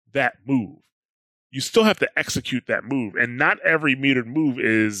that move. And not every metered move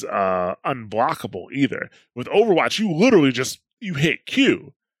is unblockable either. With Overwatch, you literally you hit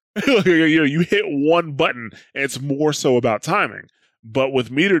Q. You hit one button, and it's more so about timing. But with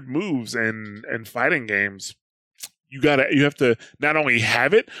metered moves and fighting games, you have to not only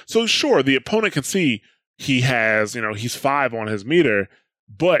have it. So sure, the opponent can see he has, he's 5 on his meter,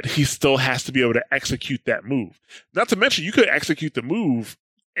 but he still has to be able to execute that move. Not to mention, you could execute the move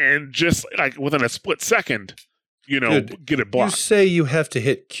and just like within a split second, Dude, get it blocked. You say you have to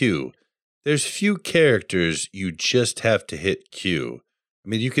hit Q. There's few characters you just have to hit Q. I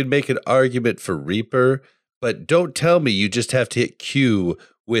mean, you can make an argument for Reaper, but don't tell me you just have to hit Q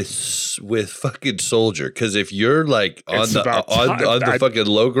with fucking Soldier, because if you're like on the fucking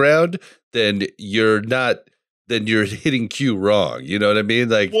low ground, then you're hitting Q wrong. You know what I mean?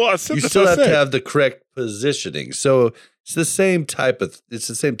 Like, well, you still have to have the correct positioning. So it's the same type of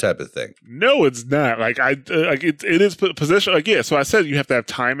thing. No, it's not. Like, it is position. Like, yeah. So I said you have to have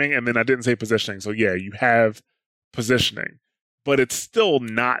timing, and then I didn't say positioning. So yeah, you have positioning, but it's still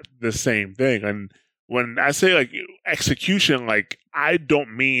not the same thing. And when I say like execution, like, I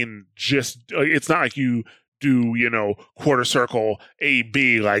don't mean just, it's not like you do, quarter circle A,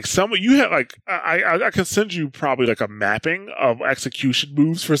 B, like you have like, I can send you probably like a mapping of execution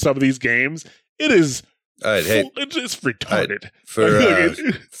moves for some of these games. It is, all right, hey, it's retarded. For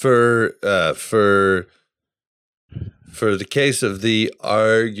the case of the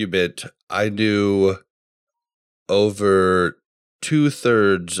argument, I knew over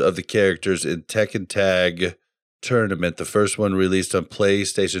 2/3 of the characters in Tekken Tag Tournament, the first one released on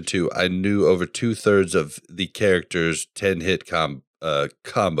PlayStation 2. I knew over 2/3 of the characters 10-hit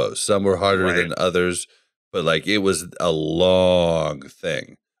combos. Some were harder than others, but like, it was a long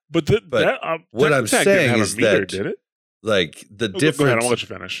thing. But what I'm saying is that, did it? Like, the difference. Go ahead, I'll let you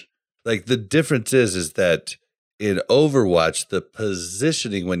finish. Like, the difference is that in Overwatch, the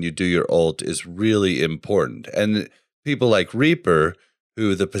positioning when you do your ult is really important, and people like Reaper,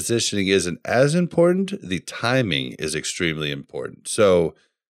 who the positioning isn't as important, the timing is extremely important. So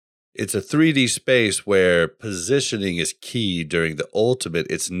it's a 3D space where positioning is key during the ultimate.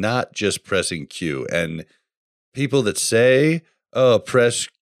 It's not just pressing Q. And people that say, oh, press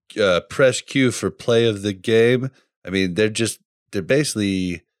Q for play of the game, I mean, they just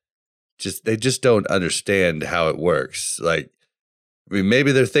don't understand how it works. Like, I mean,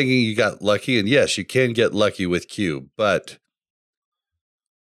 maybe they're thinking you got lucky, and yes, you can get lucky with Q, but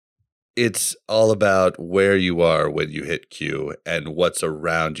it's all about where you are when you hit Q and what's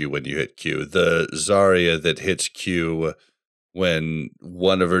around you when you hit Q. The Zarya that hits Q when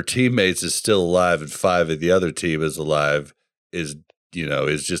one of her teammates is still alive and 5 of the other team is alive is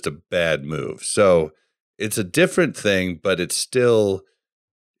just a bad move. So it's a different thing, but it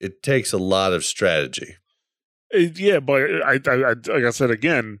takes a lot of strategy. Yeah, but I like I said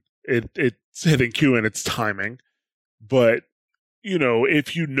again, it's hitting Q and it's timing. But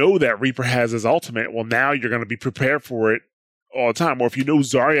if you know that Reaper has his ultimate, well, now you're going to be prepared for it all the time. Or if you know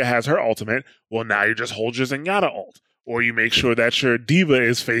Zarya has her ultimate, well, now you just hold your Zenyatta ult. or you make sure that your diva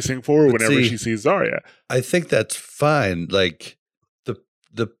is facing forward whenever she sees Zarya. I think that's fine. Like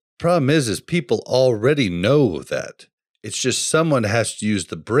the problem is people already know that. It's just someone has to use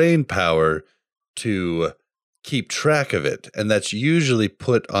the brain power to keep track of it, and that's usually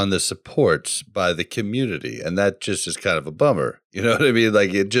put on the supports by the community, and that just is kind of a bummer. You know what I mean?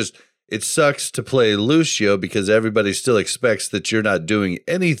 Like it sucks to play Lucio because everybody still expects that you're not doing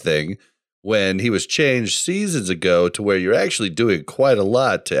anything when he was changed seasons ago to where you're actually doing quite a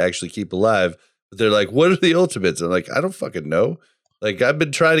lot to actually keep alive. But they're like, what are the ultimates? And I'm like, I don't fucking know. Like, I've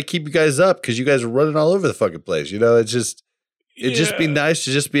been trying to keep you guys up because you guys are running all over the fucking place. You know, it'd just be nice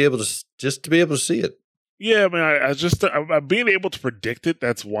to just be able to see it. Yeah, I mean, I being able to predict it,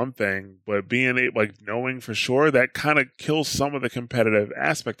 that's one thing, but knowing for sure, that kind of kills some of the competitive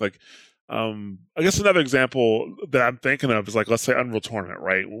aspect. Like, I guess another example that I'm thinking of is like, let's say Unreal Tournament,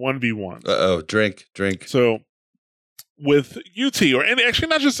 right? 1v1. Drink. So with UT or actually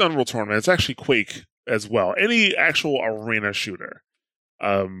not just Unreal Tournament, it's actually Quake as well. Any actual arena shooter.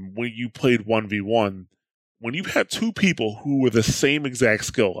 When you played 1v1, when you had two people who were the same exact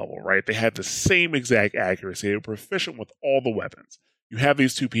skill level, right? They had the same exact accuracy. They were proficient with all the weapons. You have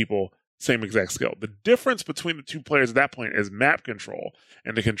these two people, same exact skill. The difference between the two players at that point is map control.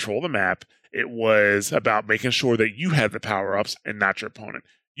 And to control the map, it was about making sure that you had the power-ups and not your opponent.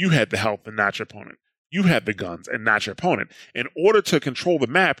 You had the health and not your opponent. You had the guns and not your opponent. In order to control the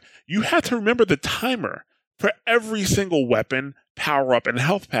map, you had to remember the timer for every single weapon, power-up, and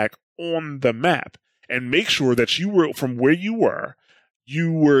health pack on the map, and make sure that you were from where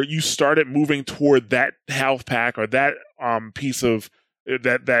you started moving toward that health pack or that piece of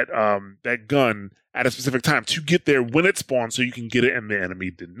that gun at a specific time to get there when it spawned so you can get it and the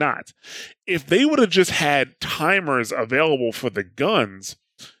enemy did not. If they would have just had timers available for the guns,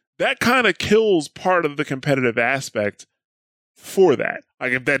 that kind of kills part of the competitive aspect for that.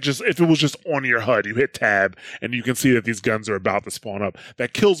 Like if it was just on your HUD, you hit tab and you can see that these guns are about to spawn up.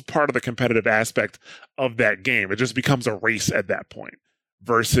 That kills part of the competitive aspect of that game. It just becomes a race at that point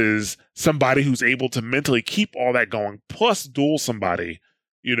versus somebody who's able to mentally keep all that going plus duel somebody,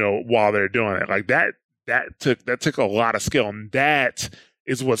 while they're doing it. Like that took a lot of skill, and that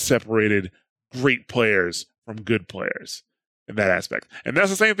is what separated great players from good players in that aspect. And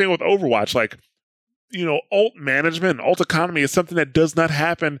that's the same thing with Overwatch. Like, ult management and ult economy is something that does not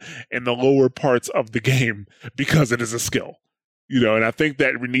happen in the lower parts of the game because it is a skill, and I think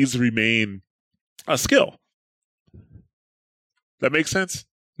that needs to remain a skill. That makes sense?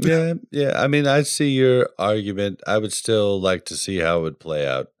 Yeah. I mean, I see your argument. I would still like to see how it would play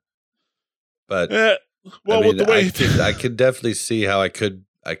out. But with the way I could definitely see how I could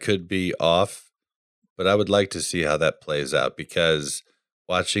be off, but I would like to see how that plays out because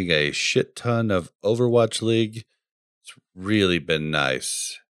watching a shit ton of Overwatch League, it's really been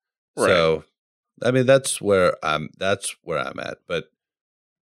nice. Right. So, I mean, that's where I'm at, but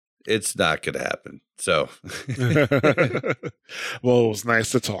it's not going to happen. So, well, it was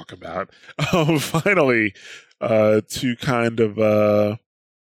nice to talk about. Finally, to kind of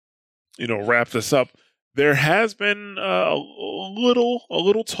wrap this up, there has been a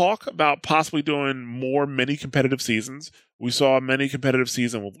little talk about possibly doing more mini competitive seasons. We saw a mini competitive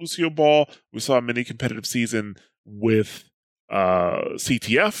season with Lucio Ball. We saw a mini competitive season with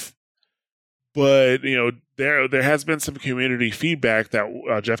CTF. But there has been some community feedback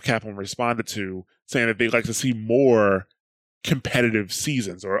that Jeff Kaplan responded to, saying that they'd like to see more competitive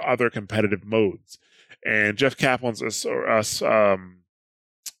seasons or other competitive modes. And Jeff Kaplan's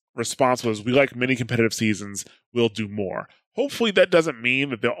response was, "We like many competitive seasons. We'll do more." Hopefully, that doesn't mean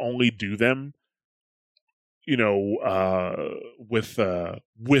that they'll only do them, with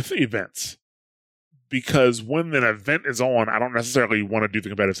events. Because when an event is on, I don't necessarily want to do the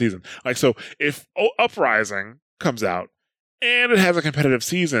competitive season. Like, so if Uprising comes out and it has a competitive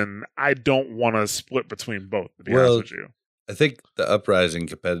season, I don't want to split between both, to be honest with you. I think the Uprising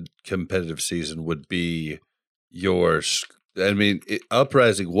competitive season would be yours. I mean,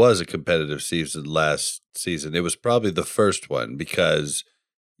 Uprising was a competitive season last season. It was probably the first one because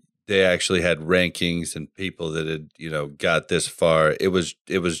they actually had rankings and people that had, got this far. It was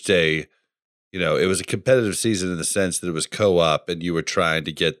it was a competitive season in the sense that it was co-op and you were trying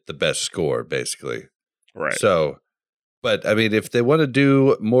to get the best score, basically. Right. So, but I mean, if they want to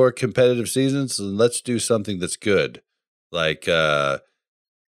do more competitive seasons, then let's do something that's good, like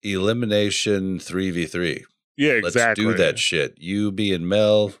Elimination 3v3. Yeah, exactly. Let's do that shit. You, me, and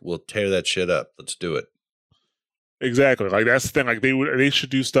Mel will tear that shit up. Let's do it. Exactly. Like that's the thing. Like they should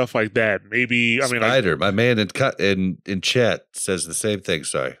do stuff like that. Maybe Spider, my man in chat says the same thing.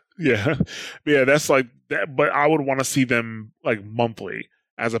 Sorry. Yeah. That's like that. But I would want to see them like monthly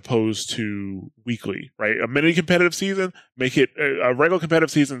as opposed to weekly, right? A mini competitive season, make it a regular competitive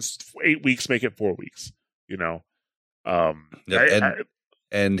season, 8 weeks, make it 4 weeks.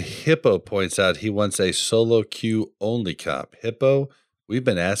 And Hippo points out he wants a solo queue only comp. Hippo, we've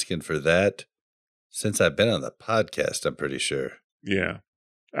been asking for that since I've been on the podcast, I'm pretty sure. Yeah,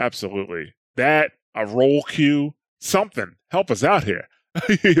 absolutely. That, a roll queue, something. Help us out here.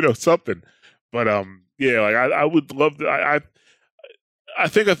 Something. But I would love to. I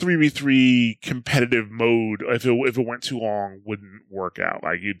think a 3v3 competitive mode, if it went too long, wouldn't work out.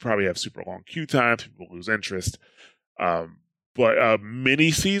 Like you'd probably have super long queue times, people lose interest. But a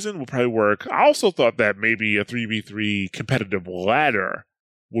mini season would probably work. I also thought that maybe a 3v3 competitive ladder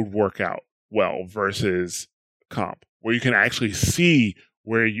would work out well versus comp, where you can actually see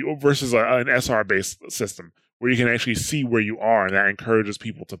where you versus an SR based system where you can actually see where you are, and that encourages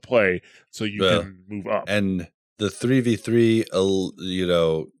people to play so you can move up. And the 3v3,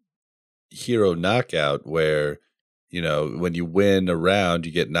 hero knockout where, when you win a round,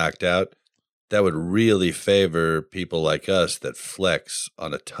 you get knocked out. That would really favor people like us that flex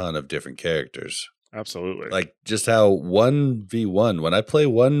on a ton of different characters. Absolutely. Like just how 1v1, when I play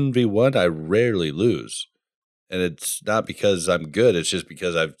 1v1, I rarely lose. And it's not because I'm good. It's just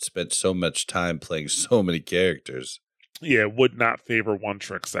because I've spent so much time playing so many characters. Yeah, it would not favor one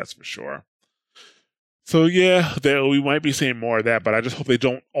tricks, that's for sure. So yeah, we might be seeing more of that, but I just hope they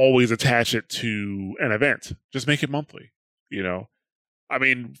don't always attach it to an event. Just make it monthly, I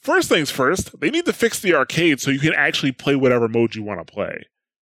mean, first things first, they need to fix the arcade so you can actually play whatever mode you want to play.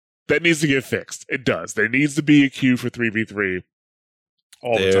 That needs to get fixed. It does. There needs to be a queue for 3v3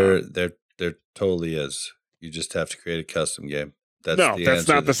 all the time. There totally is. You just have to create a custom game. That's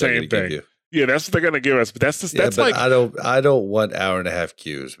not the same thing. Yeah, that's what they're going to give us. But that's like I don't want hour-and-a-half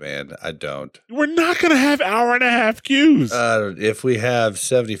queues, man. I don't. We're not going to have hour-and-a-half queues. If we have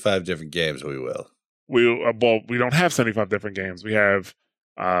 75 different games, we will. We don't have 75 different games. We have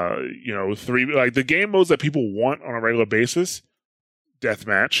 3, like the game modes that people want on a regular basis: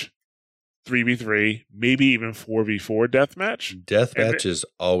 deathmatch, 3v3, maybe even 4v4 deathmatch. Deathmatch is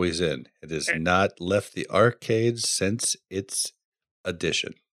always in. It has not left the arcades since its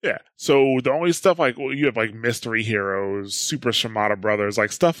addition. Yeah. So the only stuff you have like Mystery Heroes, Super Shimada Brothers,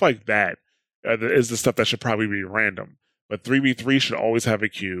 like stuff like that is the stuff that should probably be random. But 3v3 should always have a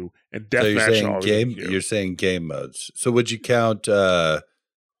queue, and deathmatch should always have a queue. You're saying game modes. So would you count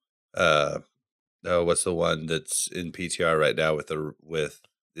what's the one that's in PTR right now with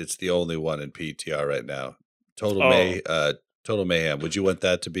it's the only one in PTR right now. Total Mayhem. Would you want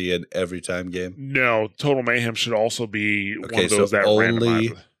that to be an every time game? No, Total Mayhem should also be one of those that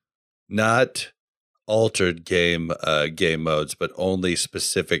randomizes. Not altered game modes, but only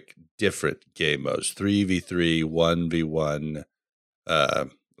specific different game modes. 3v3, 1v1.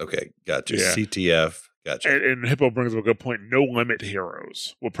 Okay, gotcha. Yeah. CTF. Gotcha. And Hippo brings up a good point. No limit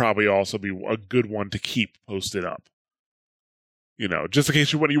heroes will probably also be a good one to keep posted up. Just in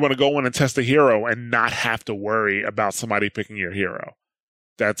case you want to go in and test a hero and not have to worry about somebody picking your hero.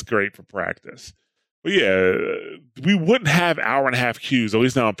 That's great for practice. But yeah, we wouldn't have hour-and-a-half queues, at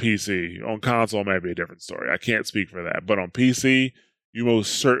least not on PC. On console, it might be a different story. I can't speak for that. But on PC, you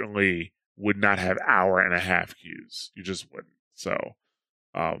most certainly would not have hour-and-a-half queues. You just wouldn't. So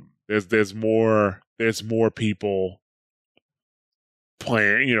there's more people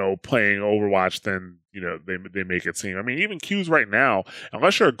playing Overwatch than they make it seem. I mean, even queues right now,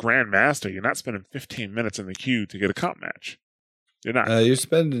 unless you're a grandmaster, you're not spending 15 minutes in the queue to get a comp match. You're not. You're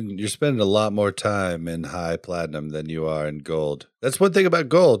spending a lot more time in high platinum than you are in gold. That's one thing about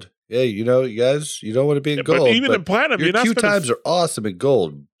gold. Yeah, you guys, you don't want to be in gold. But even in platinum, your queue times are awesome in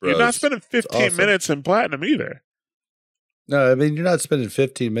gold, bros. You're not spending 15 minutes in platinum either. No, I mean, you're not spending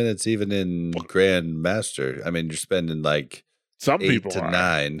 15 minutes even in Grandmaster. I mean, you're spending like some 8 people to are.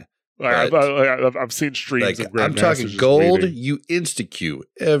 9. I've seen streams of Grandmaster. I'm talking gold, you insta-queue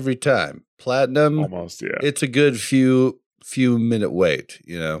every time. Platinum, almost, yeah. It's a good few minute wait,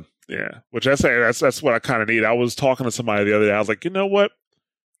 Yeah, which I say that's what I kind of need. I was talking to somebody the other day. I was like, you know what?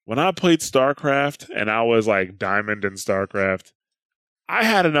 When I played StarCraft and I was like diamond in StarCraft, I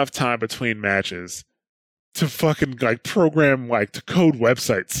had enough time between matches to fucking like program to code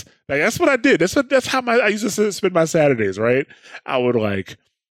websites. Like that's what I did. That's how I used to spend my Saturdays. Right? I would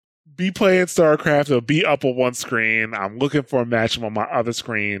be playing StarCraft. It'll be up on one screen. I'm looking for a match on my other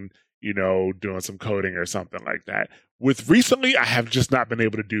screen. Doing some coding or something like that. With recently, I have just not been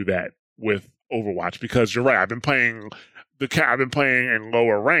able to do that with Overwatch because you're right. I've been playing in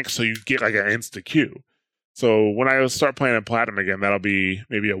lower ranks, so you get like an insta queue. So when I start playing in Platinum again, that'll be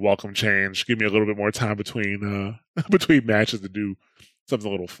maybe a welcome change. Give me a little bit more time between between matches to do something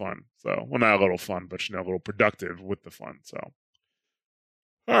a little fun. So, well, not a little fun, but a little productive with the fun. So,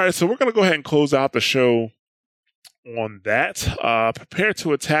 all right. So we're gonna go ahead and close out the show on that. Prepare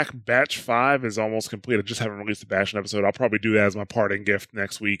to Attack Batch 5 is almost complete. I just haven't released the Bastion episode. I'll probably do that as my parting gift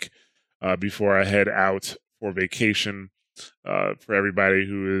next week before I head out for vacation for everybody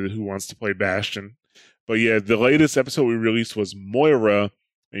who wants to play Bastion. But yeah, the latest episode we released was Moira,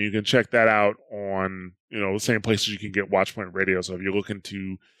 and you can check that out on the same places you can get Watchpoint Radio. So if you're looking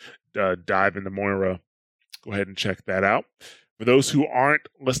to dive into Moira, go ahead and check that out. For those who aren't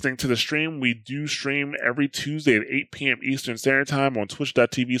listening to the stream, we do stream every Tuesday at 8 p.m. Eastern Standard Time on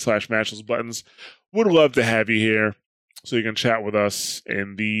twitch.tv/mashthosebuttons. Would love to have you here so you can chat with us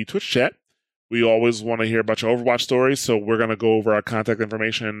in the Twitch chat. We always want to hear about your Overwatch stories, so we're going to go over our contact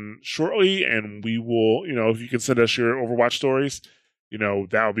information shortly, and we will, if you can send us your Overwatch stories,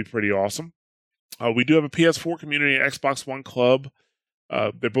 that would be pretty awesome. We do have a PS4 community and Xbox One club.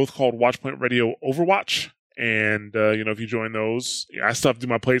 They're both called Watchpoint Radio Overwatch. And, if you join those, I still have to do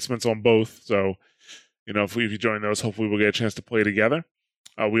my placements on both. So, if you join those, hopefully we'll get a chance to play together.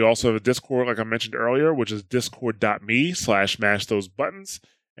 We also have a Discord, like I mentioned earlier, which is discord.me/mashthosebuttons.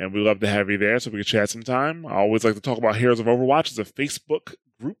 And we love to have you there so we can chat sometime. I always like to talk about Heroes of Overwatch. It's a Facebook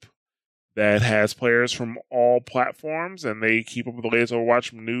group that has players from all platforms, and they keep up with the latest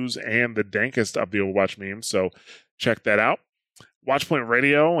Overwatch news and the dankest of the Overwatch memes. So check that out. Watchpoint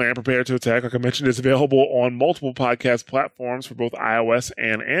Radio and Prepare to Attack, like I mentioned, is available on multiple podcast platforms for both iOS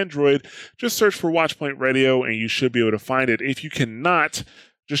and Android. Just search for Watchpoint Radio and you should be able to find it. If you cannot,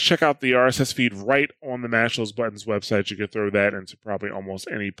 just check out the RSS feed right on the Mash Those Buttons website. You can throw that into probably almost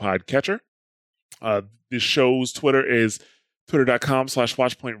any podcatcher. The show's Twitter is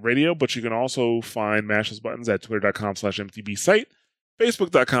twitter.com/watchpointradio, but you can also find Mash Those Buttons at twitter.com/mtbsite.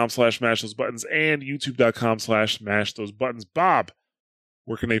 Facebook.com/mashthosebuttons and YouTube.com/mashthosebuttons. Bob,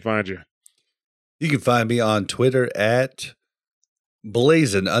 where can they find you? You can find me on Twitter at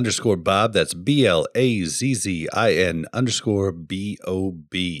Blazin_Bob. That's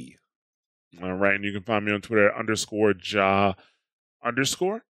BLAZZIN_BOB. All right, and you can find me on Twitter at _Ja_.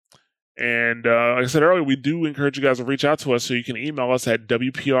 And like I said earlier, we do encourage you guys to reach out to us, so you can email us at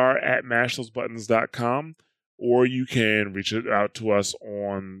wpr@mashthosebuttons.com. Or you can reach out to us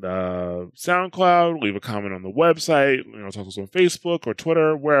on SoundCloud, leave a comment on the website, talk to us on Facebook or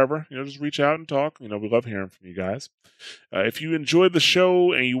Twitter, wherever. Just reach out and talk. We love hearing from you guys. If you enjoyed the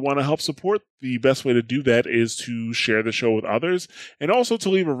show and you want to help support, the best way to do that is to share the show with others and also to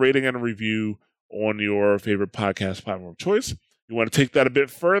leave a rating and a review on your favorite podcast platform of choice. You want to take that a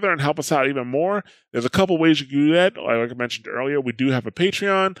bit further and help us out even more, there's a couple ways you can do that. Like I mentioned earlier, we do have a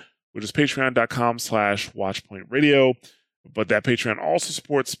Patreon, which is patreon.com/watchpointradio. But that Patreon also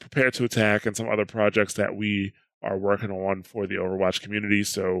supports Prepare to Attack and some other projects that we are working on for the Overwatch community.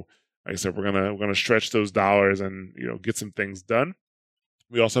 So, like I said, we're gonna stretch those dollars and get some things done.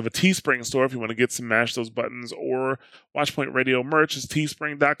 We also have a Teespring store if you want to get some Mash Those Buttons or Watchpoint Radio merch. It's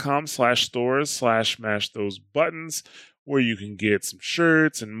teespring.com/stores/mashthosebuttons, where you can get some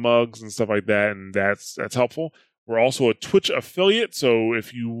shirts and mugs and stuff like that, and that's helpful. We're also a Twitch affiliate, so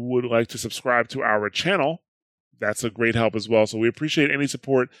if you would like to subscribe to our channel, that's a great help as well. So we appreciate any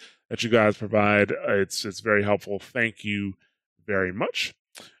support that you guys provide. It's very helpful. Thank you very much.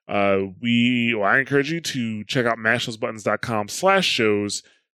 I encourage you to check out mashthosebuttons.com/shows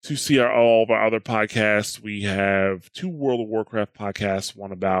to see all of our other podcasts. We have 2 World of Warcraft podcasts,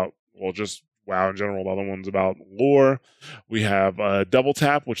 one about, just WoW in general, the other one's about lore. We have Double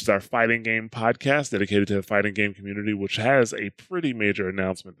Tap, which is our fighting game podcast dedicated to the fighting game community, which has a pretty major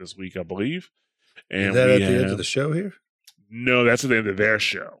announcement this week, I believe. And is that at the end of the show here? No, that's at the end of their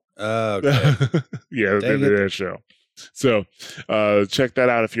show. Okay. Yeah, at the end of their show. So check that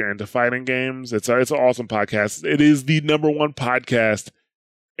out if you're into fighting games. It's an awesome podcast. It is the #1 podcast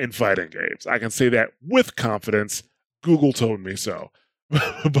in fighting games. I can say that with confidence. Google told me so.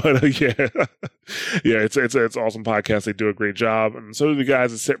 But it's an awesome podcast. They do a great job, and so do the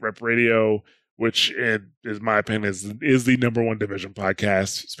guys at SitRep Radio, which, in my opinion, is the #1 Division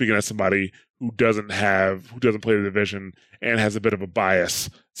podcast. Speaking as somebody who doesn't play the Division and has a bit of a bias,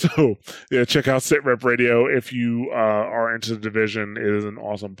 so yeah, check out SitRep Radio if you are into the Division. It is an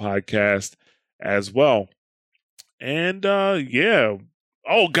awesome podcast as well. And oh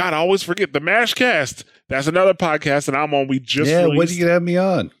God, I always forget the Mashcast. That's another podcast that I'm on. We just released. When are you gonna have me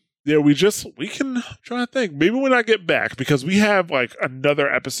on? Yeah, we can try to think. Maybe when I get back, because we have like another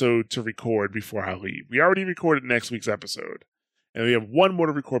episode to record before I leave. We already recorded next week's episode, And we have one more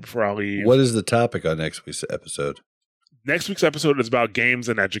to record before I leave. What is the topic on next week's episode? Next week's episode is about games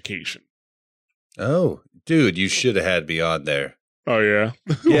and education. Oh, dude, you should have had me on there. Oh, yeah?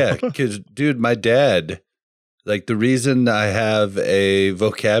 Yeah, because, dude, my dad, like, the reason I have a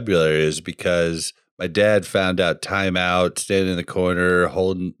vocabulary is because my dad found out time out, standing in the corner,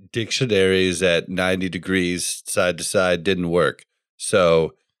 holding dictionaries at 90 degrees side to side didn't work.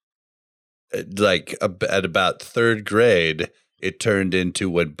 So, like, at about third grade, it turned into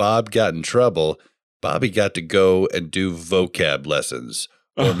when Bob got in trouble, Bobby got to go and do vocab lessons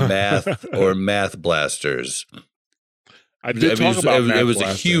or math blasters. I did talk about it was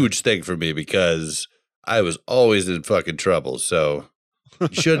a huge thing for me because I was always in fucking trouble. So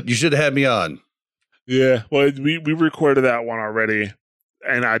you should have had me on. Yeah, well, we recorded that one already,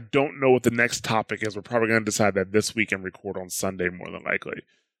 and I don't know what the next topic is. We're probably going to decide that this week and record on Sunday more than likely.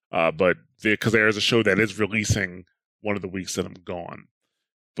 But because there is a show that is releasing one of the weeks that I'm gone.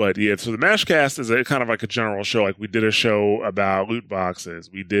 But yeah, so the Mashcast is a kind of like a general show. Like we did a show about loot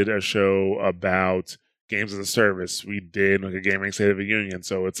boxes. We did a show about games as a service. We did like a gaming state of the union.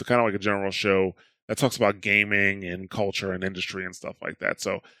 So it's kind of like a general show that talks about gaming and culture and industry and stuff like that.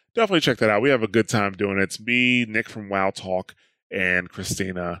 So definitely check that out. We have a good time doing it. It's me, Nick from WoW Talk, and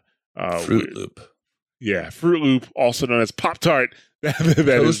Christina. Fruit Loop. Yeah, Fruit Loop, also known as Pop-Tart.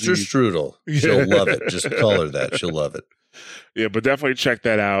 Toaster Strudel. She'll love it. Just call her that. She'll love it. Yeah, but definitely check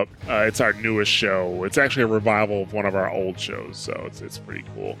that out. It's our newest show. It's actually a revival of one of our old shows, so it's pretty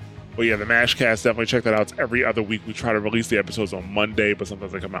cool. But yeah, the Mashcast, definitely check that out. It's every other week. We try to release the episodes on Monday, but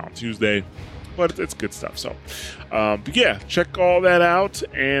sometimes they come out on Tuesday. But it's good stuff. So, but yeah, check all that out.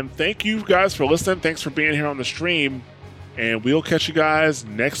 And thank you guys for listening. Thanks for being here on the stream. And we'll catch you guys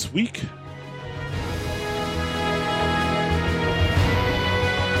next week.